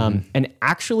 An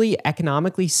actually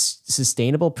economically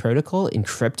sustainable protocol in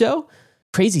crypto?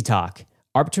 Crazy talk.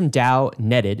 Arbitrum DAO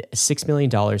netted $6 million.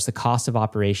 The cost of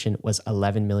operation was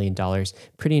 $11 million.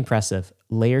 Pretty impressive.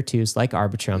 Layer 2s like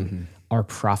Arbitrum are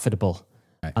profitable.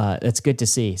 That's good to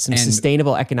see. Some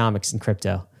sustainable economics in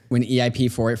crypto. When EIP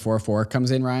 4844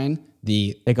 comes in, Ryan,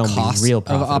 the cost real of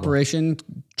profitable. operation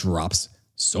drops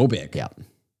so big. Yeah.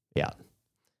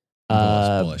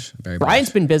 Bullish. Very Brian's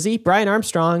bullish. been busy. Brian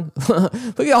Armstrong.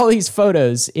 Look at all these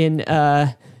photos in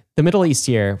the Middle East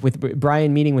here with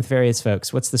Brian meeting with various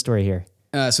folks. What's the story here?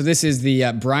 So this is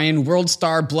the Brian World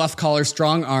Star Bluff Caller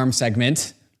Strong Arm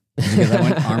segment. Did you get that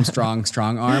one? Armstrong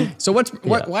Strong Arm. So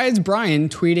why is Brian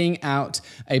tweeting out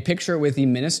a picture with the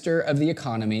Minister of the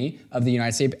Economy of the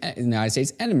United States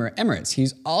Emirates?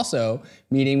 He's also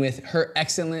meeting with Her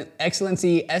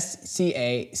Excellency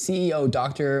SCA CEO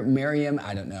Dr. Mariam,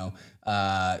 I don't know,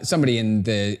 somebody in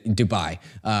the Dubai.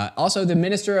 Also the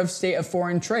Minister of State of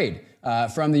Foreign Trade.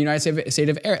 From the United States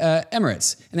of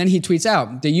Emirates. And then he tweets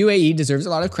out, the UAE deserves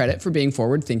a lot of credit for being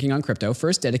forward thinking on crypto.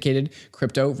 First dedicated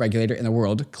crypto regulator in the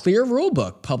world. Clear rule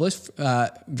book, published,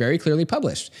 very clearly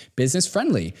published. Business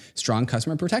friendly, strong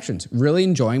customer protections. Really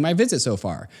enjoying my visit so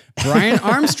far. Brian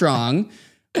Armstrong,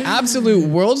 absolute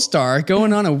world star,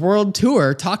 going on a world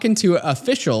tour, talking to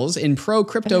officials in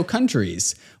pro-crypto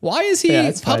countries. Why is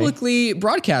he publicly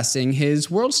broadcasting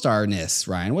his world starness,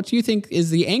 Ryan? What do you think is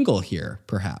the angle here,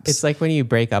 perhaps? It's like when you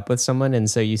break up with someone and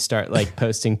so you start like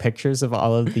posting pictures of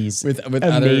all of these with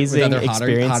amazing other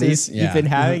experiences hotties? you've been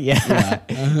having.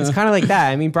 It's kind of like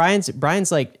that. I mean,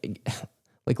 Brian's like,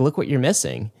 look what you're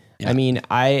missing. Yeah. I mean,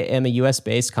 I am a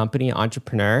US-based company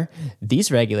entrepreneur.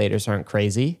 These regulators aren't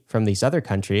crazy from these other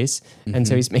countries. And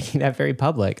so he's making that very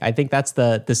public. I think that's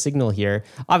the signal here.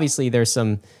 Obviously, there's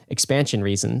some expansion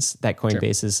reasons that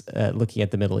Coinbase is looking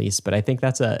at the Middle East, but I think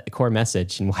that's a core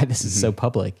message and why this is so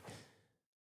public.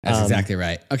 That's exactly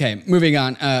right. Okay, moving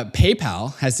on.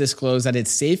 PayPal has disclosed that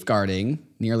it's safeguarding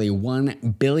nearly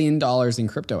 $1 billion in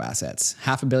crypto assets,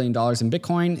 $500 million in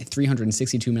Bitcoin,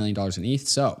 $362 million in ETH.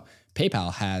 So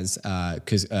PayPal has,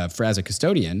 as a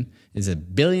custodian, is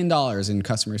 $1 billion in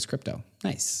customers' crypto.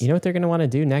 Nice. You know what they're going to want to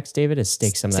do next, David, is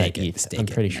stake some of that ETH. I'm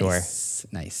pretty sure.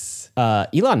 Nice.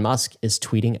 Elon Musk is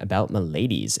tweeting about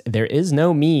Miladies. There is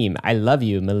no meme. I love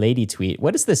you, Milady tweet.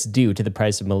 What does this do to the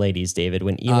price of Miladies, David,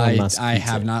 when Elon Musk tweets I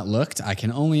have not looked. I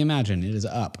can only imagine it is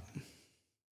up.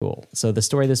 Cool. So the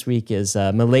story this week is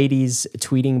Miladies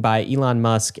tweeting by Elon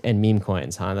Musk and meme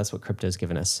coins, huh? That's what crypto's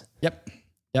given us. Yep.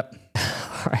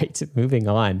 All right, moving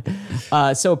on.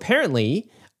 So apparently,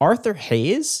 Arthur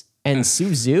Hayes and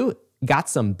Su Zhu got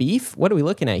some beef. What are we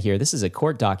looking at here? This is a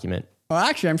court document. Well,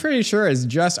 actually, I'm pretty sure it's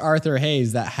just Arthur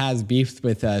Hayes that has beef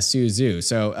with Su Zhu.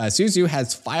 So Su Zhu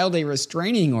has filed a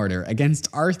restraining order against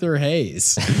Arthur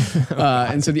Hayes.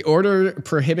 And so the order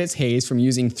prohibits Hayes from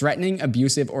using threatening,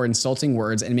 abusive, or insulting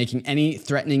words and making any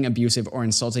threatening, abusive, or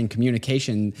insulting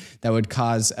communication that would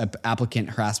cause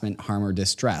applicant harassment, harm, or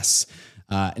distress.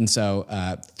 And so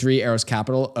Three Arrows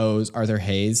Capital owes Arthur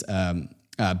Hayes, owes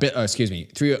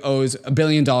 $1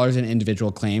 billion in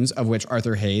individual claims, of which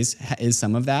Arthur Hayes is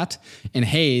some of that. And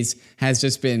Hayes has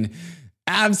just been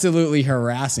absolutely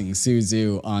harassing Su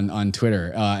Zhu on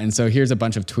Twitter. And so here's a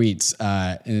bunch of tweets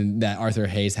that Arthur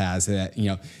Hayes has that,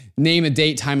 name a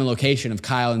date, time, and location of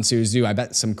Kyle and Su Zhu. I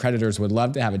bet some creditors would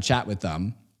love to have a chat with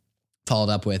them. Followed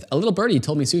up with, a little birdie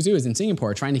told me Suzu is in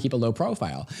Singapore trying to keep a low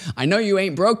profile. I know you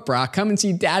ain't broke, brah. Come and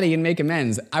see daddy and make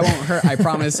amends. I won't hurt, I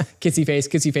promise. Kissy face,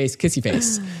 kissy face, kissy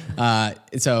face.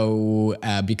 So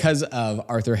because of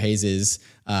Arthur Hayes'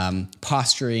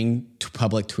 posturing to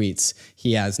public tweets,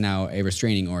 he has now a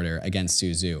restraining order against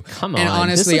Suzu. Come on, and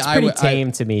honestly, this looks pretty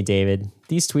tame to me, David.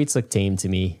 These tweets look tame to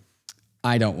me.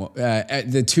 I don't.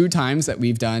 The 2 times that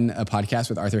we've done a podcast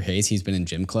with Arthur Hayes, he's been in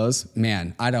gym clothes.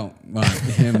 Man, I don't want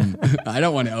him. I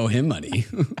don't want to owe him money.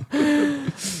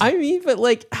 I mean, but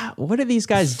like, what are these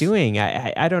guys doing?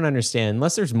 I don't understand.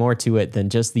 Unless there's more to it than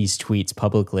just these tweets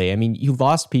publicly. I mean, you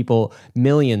lost people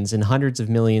millions and hundreds of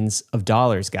millions of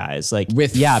dollars, guys. Like,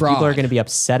 with fraud. People are going to be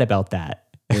upset about that.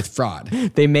 With fraud,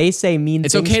 they may say mean.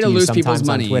 It's things okay to you lose people's on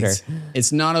money. Twitter.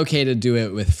 It's not okay to do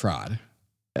it with fraud.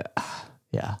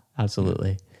 Yeah,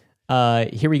 absolutely.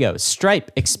 Here we go.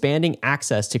 Stripe expanding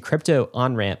access to crypto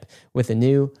on-ramp with a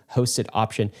new hosted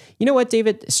option. You know what,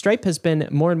 David? Stripe has been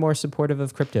more and more supportive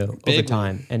of crypto over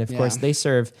time. And of course, they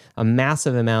serve a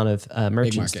massive amount of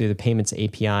merchants through the payments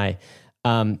API.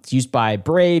 Used by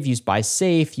Brave, used by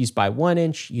Safe, used by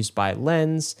 1inch, used by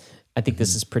Lens. I think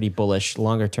this is pretty bullish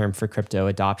longer term for crypto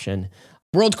adoption.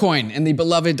 WorldCoin and the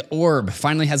beloved Orb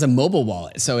finally has a mobile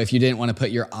wallet. So if you didn't want to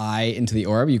put your eye into the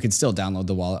Orb, you could still download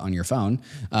the wallet on your phone.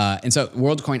 And so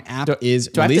WorldCoin app is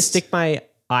Do I have to stick my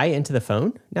eye into the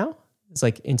phone now? It's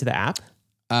like into the app?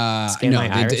 No,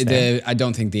 I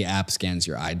don't think the app scans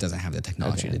your eye. It doesn't have the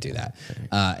technology to do that.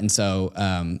 And so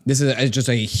this is just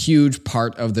a huge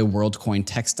part of the WorldCoin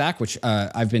tech stack, which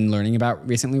I've been learning about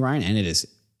recently, Ryan, and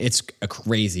it's a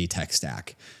crazy tech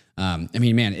stack. I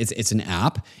mean, man, it's an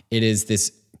app. It is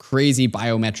this crazy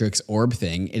biometrics orb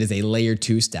thing. It is a layer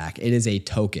 2 stack. It is a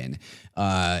token.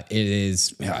 It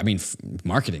is,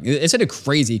 marketing. It's at a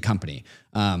crazy company.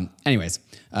 Anyways,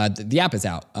 the app is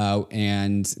out,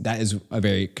 and that is a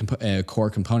very core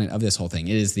component of this whole thing.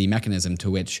 It is the mechanism to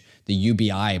which the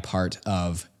UBI part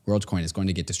of WorldCoin is going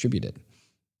to get distributed.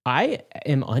 I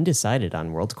am undecided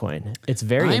on WorldCoin. It's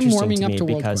very interesting to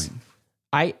me because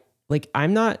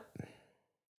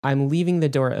I'm leaving the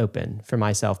door open for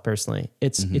myself personally.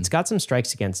 It's got some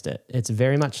strikes against it. It's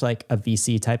very much like a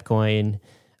VC type coin.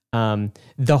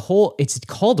 It's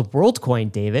called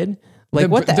WorldCoin, David.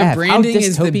 Like what the F? Branding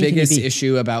is the biggest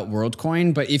issue about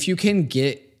WorldCoin, but if you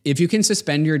can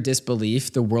suspend your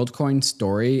disbelief, the WorldCoin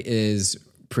story is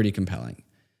pretty compelling.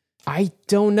 I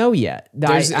don't know yet.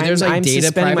 There's like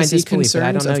data privacy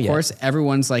concerns. Of course,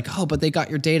 everyone's like, oh, but they got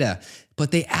your data,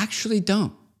 but they actually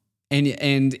don't.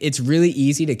 And it's really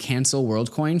easy to cancel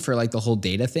WorldCoin for like the whole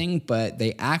data thing, but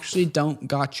they actually don't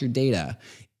got your data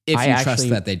if you trust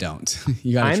that they don't.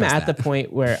 I'm at the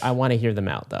point where I want to hear them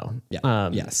out though.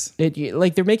 Yeah. Yes.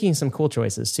 They're making some cool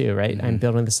choices too, right? I'm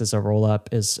building this as a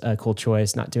ROLLUP is a cool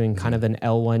choice, not doing kind of an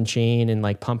L1 chain and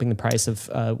like pumping the price of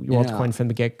WorldCoin from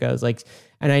the get-go.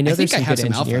 And I know there's some good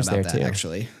engineers there too.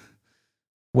 Actually.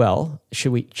 Well,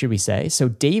 should we say? So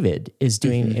David is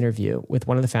doing an interview with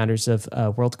one of the founders of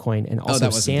WorldCoin and also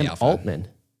Sam Altman.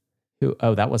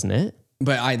 That wasn't it?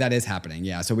 But that is happening.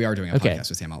 Yeah. So we are doing a podcast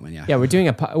with Sam Altman. Yeah. Yeah, we're doing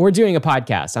a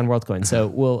podcast on WorldCoin. So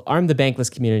we'll arm the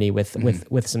bankless community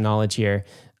with some knowledge here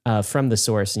from the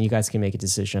source, and you guys can make a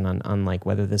decision on like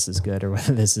whether this is good or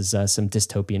whether this is some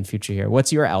dystopian future here.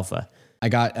 What's your alpha? I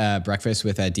got breakfast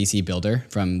with a DC builder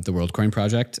from the WorldCoin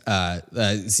project,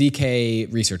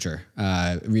 ZK researcher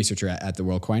at the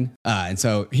WorldCoin. And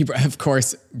so he, of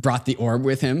course, brought the orb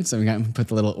with him. So we got to put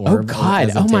the little orb. Oh, God.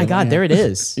 Oh, my God. There it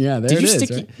is. Yeah, there it is.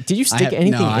 Did you stick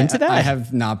anything into that? I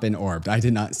have not been orbed. I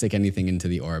did not stick anything into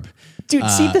the orb. Dude,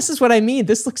 see, this is what I mean.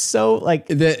 This looks so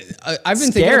like I've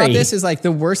been thinking about this is like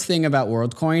the worst thing about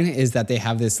WorldCoin is that they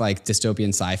have this like dystopian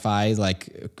sci-fi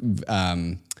like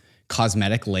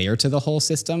cosmetic layer to the whole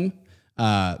system.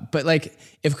 But like,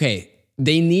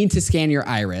 they need to scan your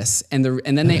iris and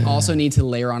then they also need to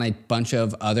layer on a bunch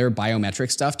of other biometric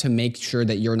stuff to make sure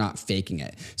that you're not faking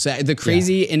it. So the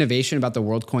crazy innovation about the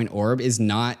WorldCoin orb is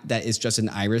not that it's just an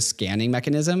iris scanning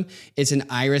mechanism. It's an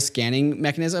iris scanning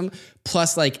mechanism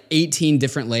plus like 18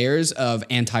 different layers of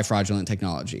anti-fraudulent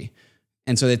technology.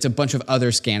 And so it's a bunch of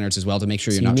other scanners as well to make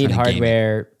sure you're not trying to game it. You need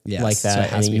hardware like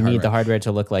that, and you need the hardware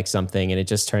to look like something, and it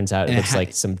just turns out it looks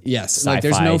like some sci-fi like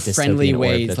there's no friendly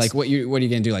way. Like what are you going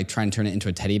to do? Like try and turn it into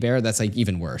a teddy bear? That's like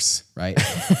even worse, right?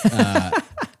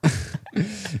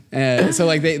 So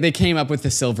like they came up with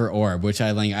the silver orb, which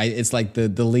it's like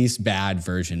the least bad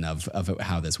version of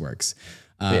how this works.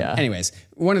 Anyways,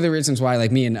 one of the reasons why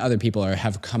like me and other people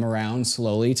have come around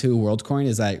slowly to WorldCoin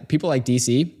is that people like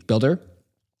DC Builder,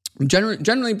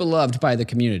 generally beloved by the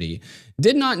community,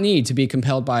 did not need to be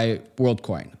compelled by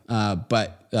WorldCoin.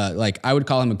 But I would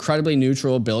call him a incredibly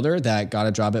neutral builder that got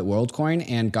a job at WorldCoin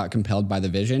and got compelled by the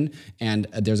vision. And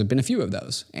there's been a few of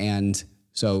those. And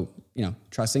so,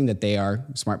 trusting that they are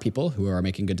smart people who are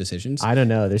making good decisions. I don't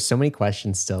know. There's so many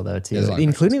questions still, though, too,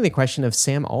 including the question of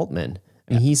Sam Altman.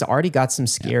 I mean, he's already got some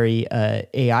scary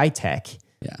AI tech.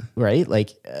 Yeah. Right?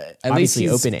 Like, at least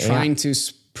he's OpenAI trying to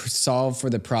solve for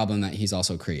the problem that he's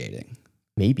also creating.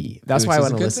 Maybe. That's why I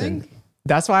want to listen.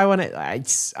 That's why I want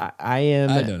to. I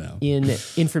am in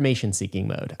information seeking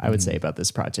mode, I would say, about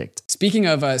this project. Speaking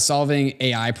of solving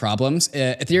AI problems,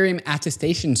 Ethereum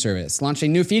Attestation Service launched a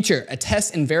new feature,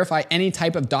 attest and verify any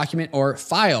type of document or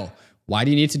file. Why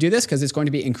do you need to do this? Because it's going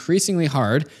to be increasingly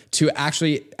hard to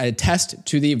actually attest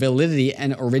to the validity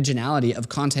and originality of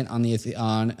content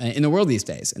in the world these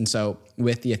days. And so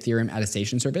with the Ethereum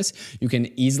Attestation Service, you can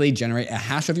easily generate a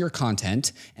hash of your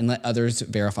content and let others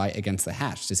verify against the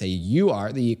hash to say you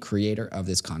are the creator of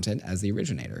this content as the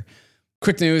originator.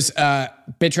 Quick news,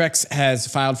 Bittrex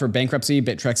has filed for bankruptcy.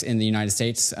 Bittrex in the United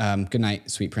States. Good night,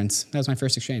 sweet prince. That was my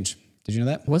first exchange. Did you know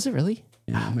that? Was it really?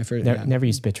 Yeah, my first. Never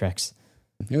used Bittrex.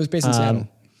 It was based in Seattle.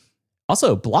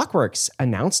 Also, Blockworks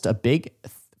announced a big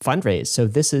fundraise. So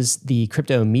this is the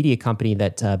crypto media company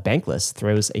that Bankless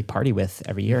throws a party with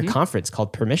every year, a conference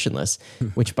called Permissionless,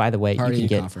 which, by the way, you can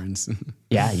get conference.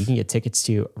 you can get tickets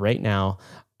to right now.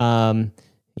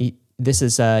 This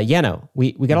is Yano.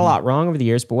 We got a lot wrong over the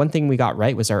years, but one thing we got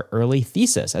right was our early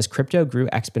thesis. As crypto grew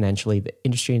exponentially, the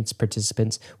industry and its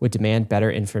participants would demand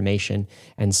better information,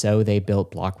 and so they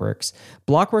built Blockworks.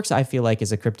 Blockworks, I feel like,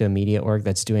 is a crypto media org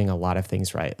that's doing a lot of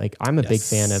things right. Like, I'm a big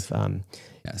fan of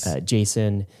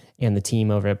Jason and the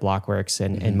team over at Blockworks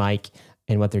and Mike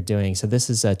and what they're doing. So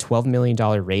this is a $12 million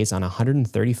raise on a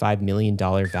 $135 million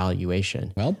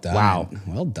valuation. Well done. Wow.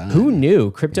 Well done. Who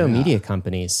knew crypto media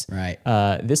companies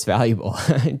this valuable?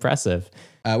 Impressive.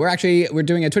 We're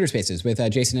doing a Twitter Spaces with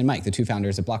Jason and Mike, the two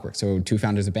founders of Blockworks. So 2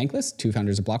 founders of Bankless, 2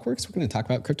 founders of Blockworks. We're going to talk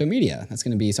about crypto media. That's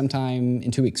going to be sometime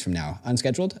in 2 weeks from now,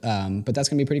 unscheduled, but that's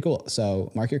going to be pretty cool.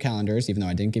 So mark your calendars, even though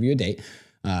I didn't give you a date.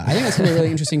 I think that's going to be a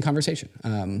really interesting conversation.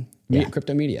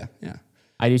 Crypto media, yeah.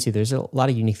 I do too. There's a lot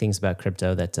of unique things about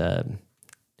crypto that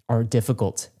are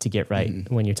difficult to get right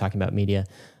when you're talking about media.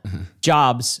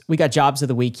 Jobs. We got jobs of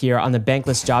the week here on the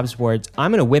Bankless Jobs Board.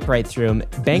 I'm going to whip right through them.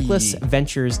 Bankless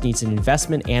Ventures needs an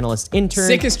investment analyst intern.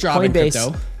 Sickest job in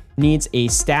crypto. Needs a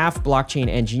staff blockchain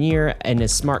engineer and a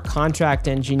smart contract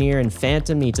engineer, and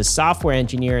Phantom needs a software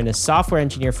engineer and a software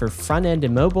engineer for front end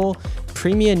and mobile.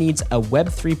 Premia needs a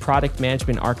Web3 product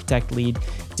management architect lead.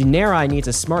 Dineri needs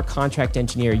a smart contract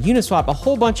engineer. Uniswap, a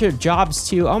whole bunch of jobs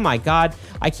too. Oh my God,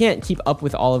 I can't keep up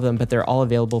with all of them, but they're all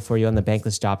available for you on the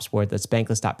Bankless Jobs Board. That's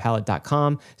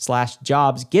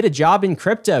bankless.pallet.com/jobs. Get a job in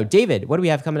crypto. David, what do we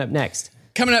have coming up next?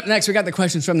 Coming up next, we got the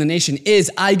questions from the nation.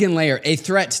 Is EigenLayer a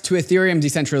threat to Ethereum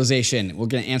decentralization? We're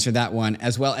going to answer that one,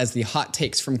 as well as the hot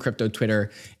takes from crypto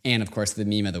Twitter, and of course the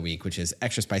meme of the week, which is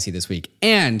extra spicy this week.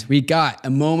 And we got a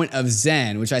moment of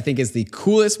Zen, which I think is the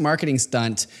coolest marketing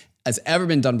stunt has ever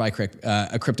been done by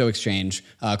a crypto exchange.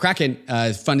 Kraken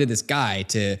funded this guy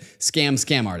to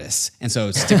scam artists. And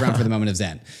so stick around for the moment of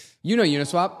Zen. You know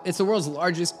Uniswap, it's the world's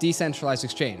largest decentralized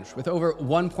exchange with over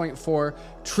 $1.4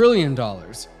 trillion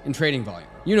in trading volume.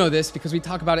 You know this because we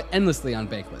talk about it endlessly on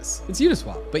Bankless. It's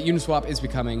Uniswap, but Uniswap is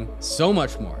becoming so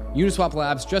much more. Uniswap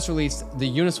Labs just released the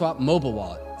Uniswap mobile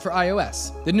wallet for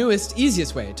iOS, the newest,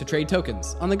 easiest way to trade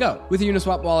tokens on the go. With the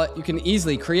Uniswap wallet, you can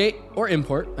easily create or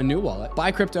import a new wallet,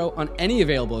 buy crypto on any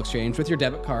available exchange with your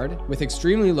debit card with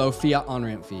extremely low fiat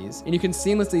on-ramp fees, and you can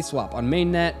seamlessly swap on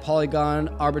Mainnet, Polygon,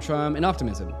 Arbitrum, and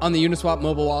Optimism. On the Uniswap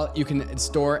mobile wallet, you can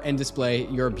store and display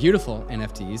your beautiful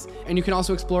NFTs, and you can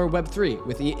also explore Web3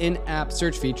 with the in-app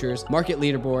search features, market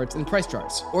leaderboards, and price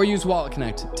charts, or use Wallet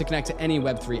Connect to connect to any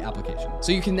Web3 application.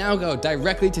 So you can now go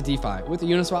directly to DeFi with the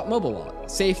Uniswap mobile wallet.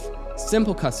 Safe,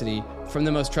 simple custody from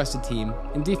the most trusted team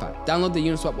in DeFi. Download the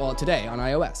Uniswap wallet today on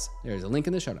iOS. There's a link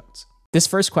in the show notes. This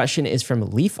first question is from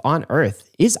Leaf on Earth.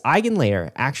 Is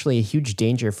EigenLayer actually a huge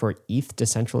danger for ETH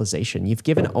decentralization? You've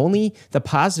given only the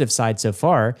positive side so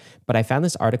far, but I found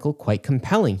this article quite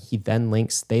compelling.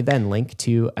 They then link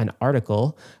to an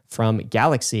article from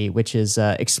Galaxy, which is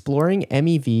exploring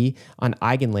MEV on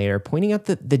EigenLayer, pointing out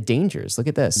the dangers. Look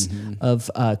at this, of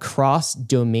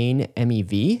cross-domain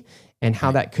MEV and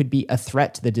how that could be a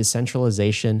threat to the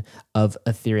decentralization of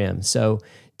Ethereum. So,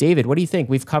 David, what do you think?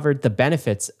 We've covered the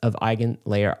benefits of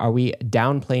EigenLayer. Are we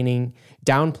downplaying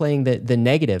the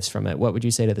negatives from it? What would you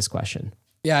say to this question?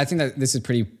 Yeah, I think that this is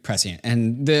pretty prescient.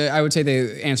 And I would say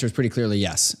the answer is pretty clearly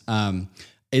yes.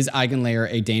 Is EigenLayer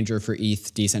a danger for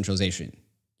ETH decentralization?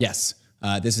 Yes.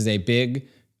 This is a big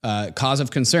cause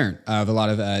of concern of a lot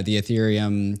of the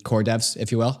Ethereum core devs,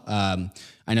 if you will.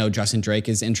 I know Justin Drake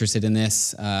is interested in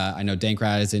this. I know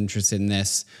Dankrad is interested in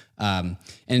this.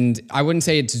 And I wouldn't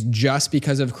say it's just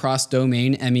because of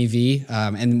cross-domain MEV.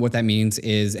 And what that means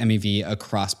is MEV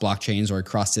across blockchains or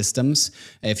across systems.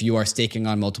 If you are staking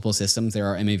on multiple systems, there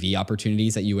are MEV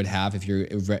opportunities that you would have if you're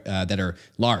that are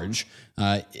large.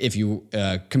 If you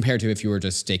compared to if you were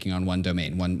just staking on one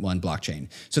domain, one blockchain.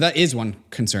 So that is one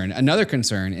concern. Another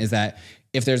concern is that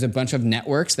if there's a bunch of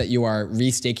networks that you are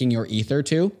restaking your Ether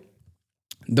to,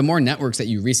 the more networks that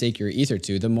you restake your Ether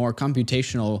to, the more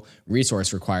computational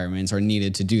resource requirements are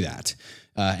needed to do that.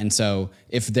 And so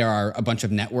if there are a bunch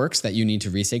of networks that you need to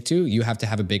restake to, you have to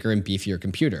have a bigger and beefier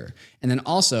computer. And then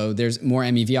also there's more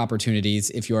MEV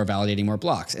opportunities if you are validating more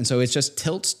blocks. And so it just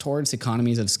tilts towards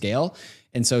economies of scale.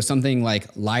 And so something like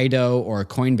Lido or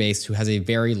Coinbase, who has a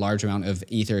very large amount of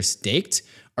Ether staked,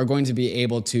 are going to be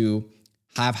able to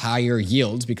have higher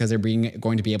yields because they're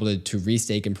going to be able to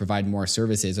restake and provide more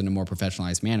services in a more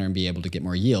professionalized manner and be able to get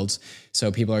more yields.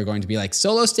 So people are going to be like,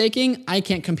 solo staking, I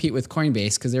can't compete with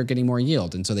Coinbase because they're getting more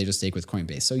yield. And so they just stake with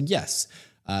Coinbase. So yes,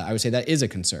 I would say that is a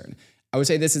concern. I would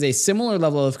say this is a similar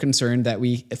level of concern that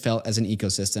we felt as an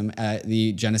ecosystem at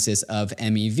the genesis of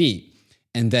MEV.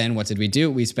 And then what did we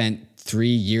do? We spent 3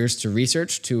 years to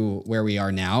research to where we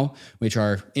are now, which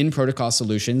are in protocol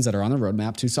solutions that are on the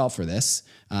roadmap to solve for this.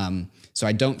 So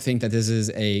I don't think that this is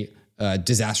a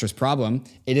disastrous problem.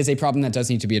 It is a problem that does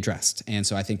need to be addressed. And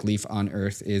so I think Leaf on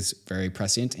Earth is very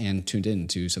prescient and tuned in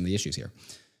to some of the issues here.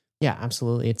 Yeah,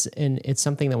 absolutely. It's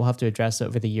something that we'll have to address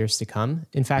over the years to come.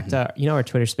 In fact, our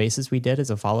Twitter Spaces we did as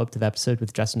a follow-up to the episode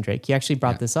with Justin Drake, he actually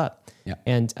brought this up. Yeah.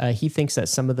 And he thinks that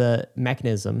some of the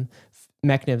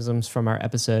mechanisms from our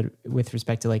episode with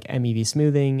respect to like MEV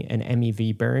smoothing and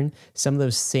MEV burn, some of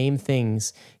those same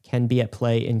things can be at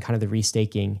play in kind of the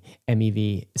restaking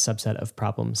MEV subset of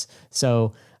problems.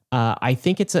 So I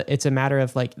think it's a matter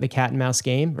of like the cat and mouse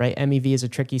game, right? MEV is a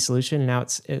tricky solution, and now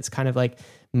it's kind of like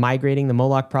migrating. The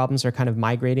Moloch problems are kind of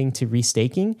migrating to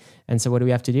restaking. And so what do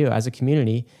we have to do as a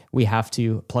community? We have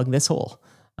to plug this hole.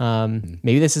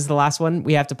 Maybe this is the last one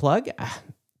we have to plug.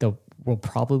 There will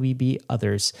probably be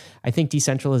others. I think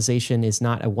decentralization is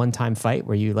not a one-time fight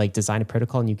where you like design a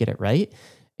protocol and you get it right.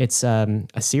 It's a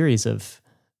series of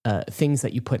things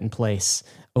that you put in place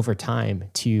over time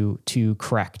to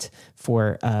correct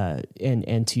for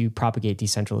and to propagate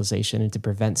decentralization and to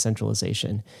prevent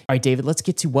centralization. All right, David, let's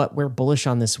get to what we're bullish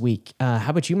on this week. How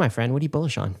about you, my friend? What are you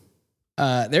bullish on?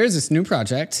 There is this new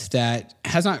project that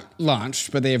has not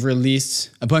launched, but they have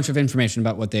released a bunch of information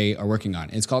about what they are working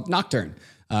on. It's called Nocturne.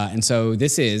 And so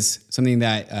this is something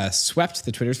that swept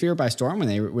the Twitter sphere by storm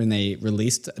when they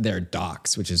released their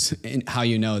docs, which is how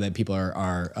you know that people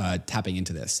are tapping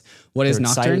into this. What is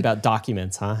Nocturne? Excited about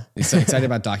documents, huh? Excited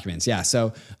about documents, yeah.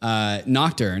 So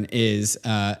Nocturne is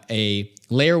a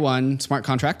layer 1 smart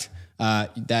contract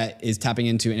that is tapping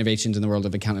into innovations in the world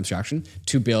of account abstraction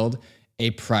to build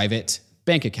a private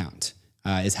bank account.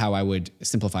 Is how I would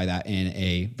simplify that in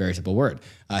a very simple word.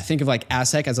 Think of like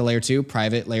Aztec as a layer 2,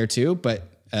 private layer 2, but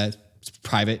a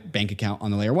private bank account on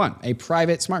the layer 1, a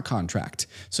private smart contract.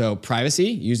 So privacy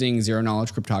using zero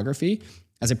knowledge cryptography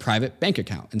as a private bank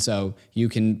account. And so you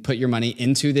can put your money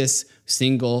into this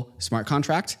single smart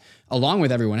contract along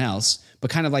with everyone else, but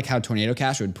kind of like how Tornado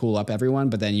Cash would pool up everyone,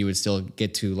 but then you would still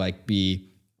get to like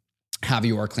have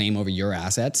your claim over your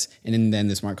assets, and then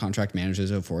the smart contract manages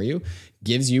it for you,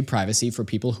 gives you privacy for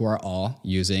people who are all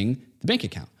using the bank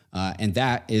account. And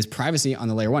that is privacy on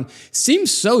the layer 1.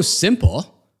 Seems so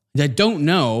simple. I don't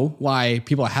know why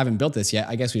people haven't built this yet.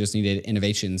 I guess we just needed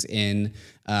innovations in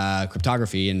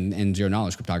cryptography and zero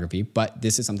knowledge cryptography, but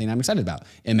this is something I'm excited about.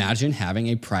 Imagine having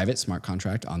a private smart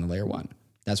contract on the layer 1.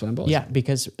 That's what I'm bullish. Yeah,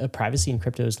 because privacy in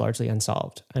crypto is largely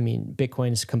unsolved. I mean,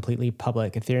 Bitcoin is completely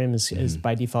public. Ethereum is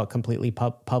by default completely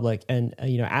public, and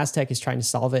Aztec is trying to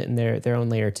solve it in their own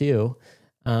layer 2.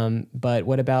 But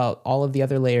what about all of the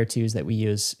other layer 2s that we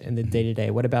use in the day to day?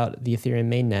 What about the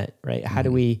Ethereum mainnet? Right? How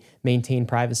do we maintain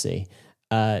privacy?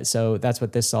 So that's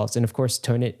what this solves. And of course,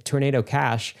 Tornado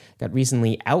Cash got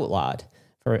recently outlawed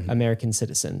for American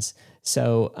citizens.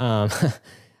 So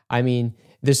I mean,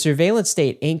 the surveillance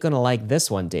state ain't going to like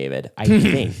this one, David. I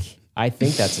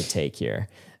think that's a take here.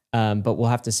 But we'll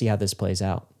have to see how this plays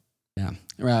out. Yeah.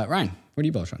 Ryan, what are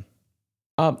you bullish on?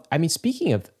 I mean,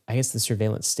 speaking of, I guess, the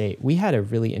surveillance state, we had a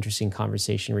really interesting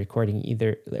conversation recording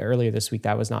either earlier this week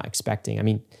that I was not expecting. I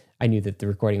mean, I knew that the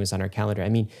recording was on our calendar. I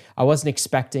mean, I wasn't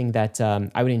expecting that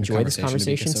I would enjoy this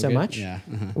conversation so much. Yeah.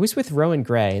 It was with Rowan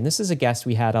Gray, and this is a guest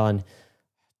we had on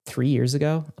 3 years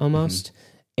ago almost.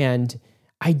 And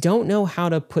I don't know how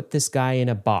to put this guy in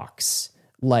a box,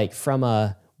 like from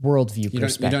a worldview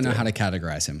perspective. You don't know how to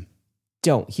categorize him.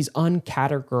 He's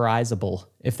uncategorizable,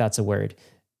 if that's a word.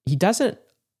 He doesn't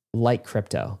like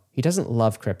crypto. He doesn't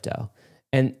love crypto.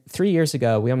 And 3 years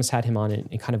ago, we almost had him on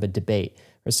in kind of a debate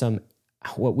for some,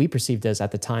 what we perceived as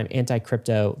at the time,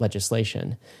 anti-crypto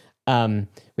legislation. We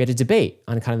had a debate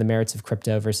on kind of the merits of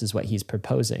crypto versus what he's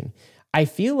proposing. I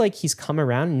feel like he's come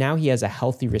around. Now he has a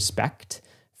healthy respect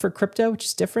for crypto, which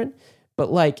is different.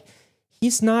 But like,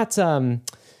 he's not, I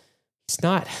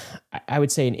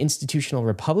would say, an institutional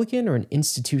Republican or an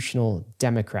institutional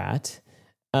Democrat.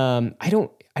 I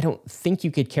don't think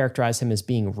you could characterize him as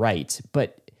being right,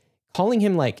 but calling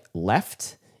him like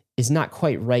left is not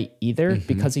quite right either,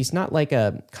 because he's not like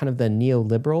a kind of the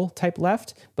neoliberal type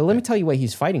left. But let me tell you what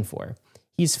he's fighting for.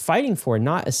 He's fighting for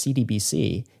not a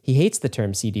CDBC. He hates the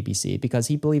term CDBC because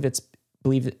he believes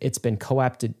it's been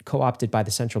co-opted by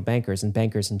the central bankers and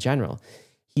bankers in general.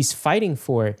 He's fighting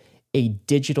for a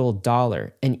digital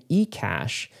dollar, an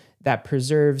e-cash that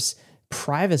preserves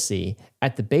privacy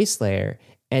at the base layer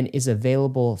and is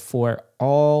available for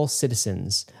all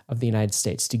citizens of the United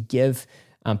States, to give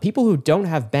people who don't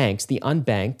have banks, the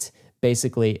unbanked,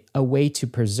 basically a way to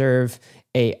preserve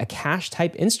a cash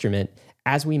type instrument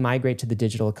as we migrate to the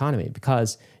digital economy,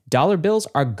 because dollar bills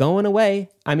are going away.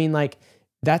 I mean, like,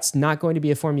 that's not going to be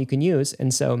a form you can use.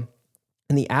 And so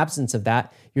in the absence of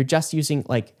that, you're just using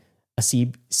like a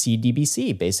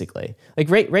CDBC, basically. Like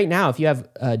right now, if you have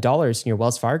dollars in your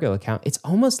Wells Fargo account, it's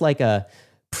almost like a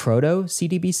proto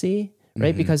CDBC,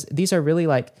 right? Because these are really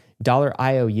like dollar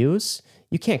IOUs.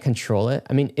 You can't control it.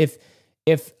 I mean, if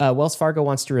Wells Fargo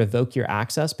wants to revoke your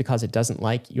access because it doesn't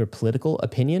like your political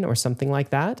opinion or something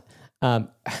like that, I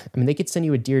mean, they could send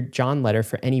you a Dear John letter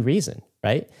for any reason,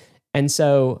 right? And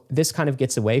so this kind of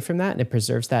gets away from that, and it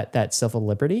preserves that civil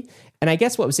liberty. And I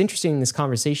guess what was interesting in this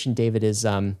conversation, David, is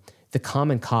the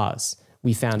common cause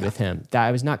we found with him that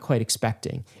I was not quite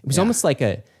expecting. It was almost like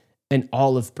an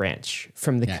olive branch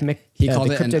from the he called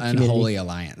the it crypto an community. unholy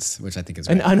alliance, which I think is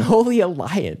an great. unholy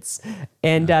alliance.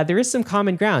 And there is some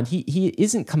common ground. He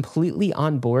isn't completely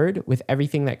on board with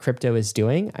everything that crypto is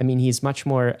doing. I mean, he's much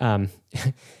more...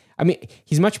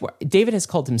 David has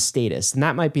called him statist, and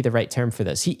that might be the right term for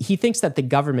this. He thinks that the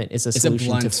government is a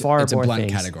solution to far more things. It's a blunt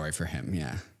category for him,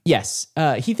 yeah. Yes.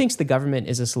 He thinks the government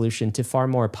is a solution to far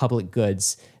more public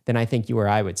goods than I think you or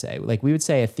I would say. Like, we would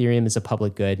say Ethereum is a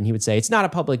public good, and he would say it's not a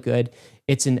public good.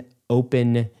 It's an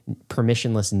open,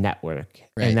 permissionless network.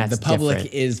 Right. And that's the public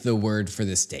different. is the word for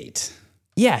the state.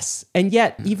 Yes. And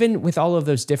yet, even with all of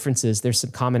those differences, there's some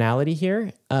commonality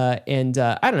here. I don't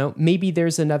know, maybe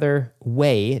there's another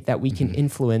way that we can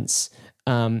influence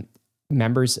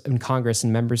members in Congress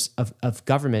and members of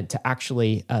government to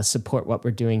actually support what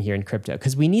we're doing here in crypto.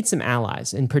 Because we need some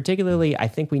allies. And particularly, I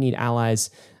think we need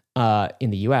allies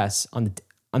in the US on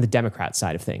the Democrat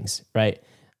side of things, right?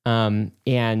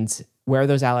 And where are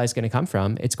those allies going to come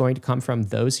from? It's going to come from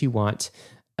those who want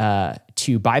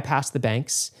to bypass the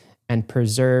banks and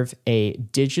preserve a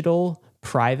digital,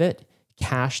 private,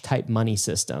 cash-type money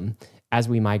system as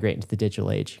we migrate into the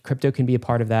digital age. Crypto can be a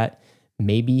part of that.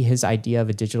 Maybe his idea of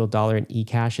a digital dollar and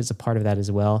e-cash is a part of that as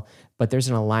well. But there's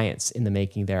an alliance in the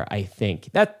making there, I think.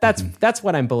 That's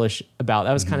what I'm bullish about.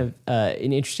 That was kind of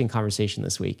an interesting conversation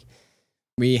this week.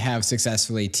 We have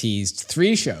successfully teased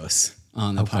 3 shows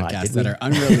on the podcast that are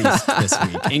unreleased this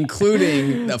week,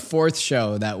 including the 4th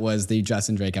show that was the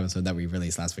Justin Drake episode that we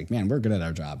released last week. Man, we're good at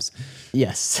our jobs.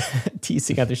 Yes,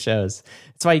 teasing other shows.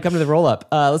 That's why you come to the roll-up.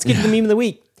 Let's get to the meme of the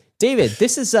week. David,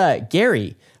 this is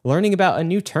Gary learning about a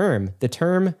new term, the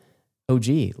term OG.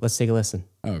 Let's take a listen.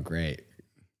 Oh, great.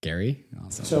 Gary?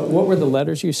 Awesome. So what were the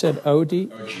letters you said?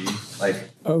 OD? OG. Like,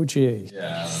 OG.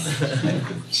 yeah,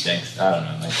 thanks. I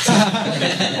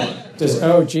don't know. Does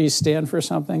OG stand for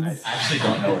something? I actually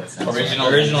don't know what it stands for.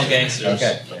 Original gangsters.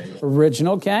 Okay.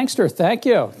 Original gangster. Thank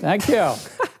you. Thank you.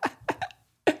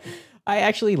 I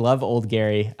actually love old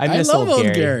Gary. I miss love old old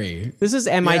Gary. Gary. This is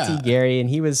MIT Gary, and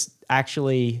he was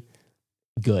actually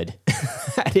good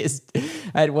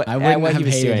at what I wouldn't he have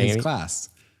was hated doing. his class.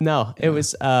 No, it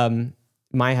was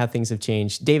my how things have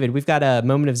changed. David, we've got a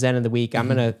moment of Zen of the week. I'm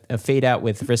going to fade out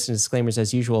with risks and disclaimers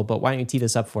as usual, but why don't you tee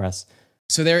this up for us?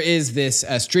 So there is this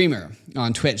streamer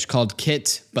on Twitch called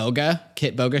Kit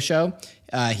Boga Show.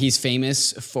 He's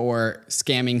famous for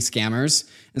scamming scammers.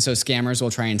 And so scammers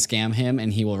will try and scam him,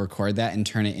 and he will record that and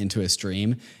turn it into a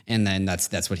stream. And then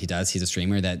that's what he does. He's a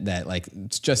streamer that like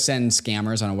just sends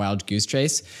scammers on a wild goose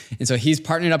chase. And so he's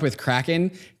partnered up with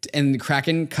Kraken, and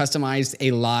Kraken customized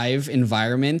a live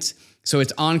environment. So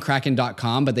it's on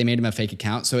Kraken.com, but they made him a fake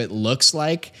account. So it looks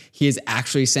like he is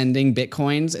actually sending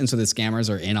Bitcoins. And so the scammers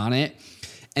are in on it.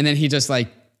 And then he just like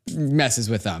messes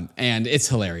with them, and it's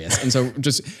hilarious. And so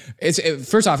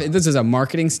first off, this is a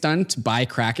marketing stunt by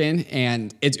Kraken,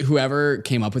 and it's whoever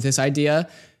came up with this idea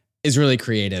is really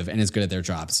creative and is good at their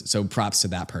jobs. So props to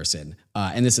that person.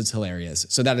 And this is hilarious.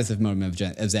 So that is the moment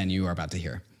of Zen you are about to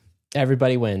hear.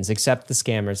 Everybody wins except the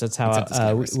scammers. That's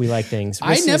how we like things.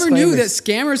 I never knew that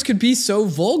scammers could be so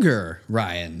vulgar,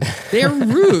 Ryan. They are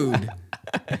rude.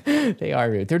 They are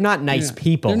rude. They're not nice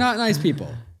people. They're not nice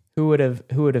people. Who would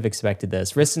have expected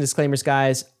this? Risks and disclaimers,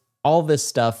 guys. All this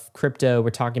stuff, crypto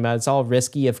we're talking about, it's all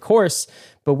risky, of course,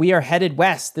 but we are headed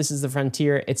west. This is the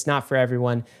frontier. It's not for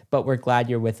everyone, but we're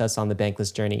glad you're with us on the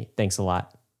bankless journey. Thanks a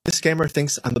lot. This scammer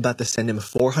thinks I'm about to send him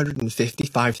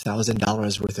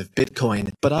 $455,000 worth of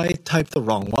Bitcoin, but I typed the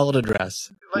wrong wallet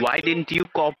address. Why didn't you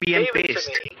copy and paste?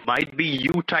 Might be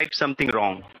you typed something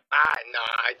wrong. No,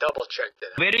 I double-checked it.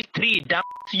 Where is 3?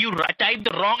 You typed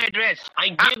the wrong address. I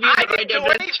gave you the right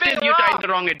address, still you typed the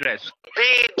wrong address.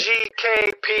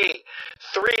 BGKP.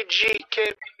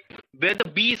 3GK. Where the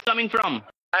B is coming from?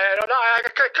 I don't know. I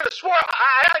could have swore.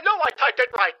 I know I typed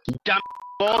it right.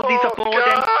 Call the support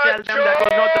and tell them that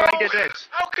was not the right address.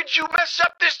 How could you mess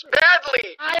up this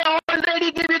badly? I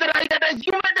already gave you the right address.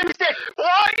 You made the mistake.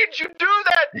 Why did you do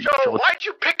that, Joe? Why'd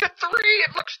you pick a 3?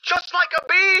 It looks just like a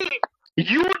B.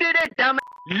 You did it, damn it.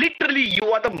 Literally,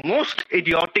 you are the most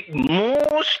idiotic,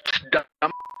 most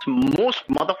dumb, most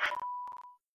mother...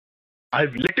 I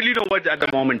literally no words at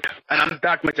the moment, and I'm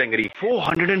that much angry.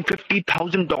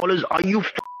 $450,000? Are you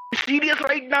serious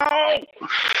right now?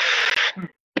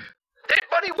 That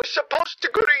money was supposed to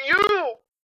go to you.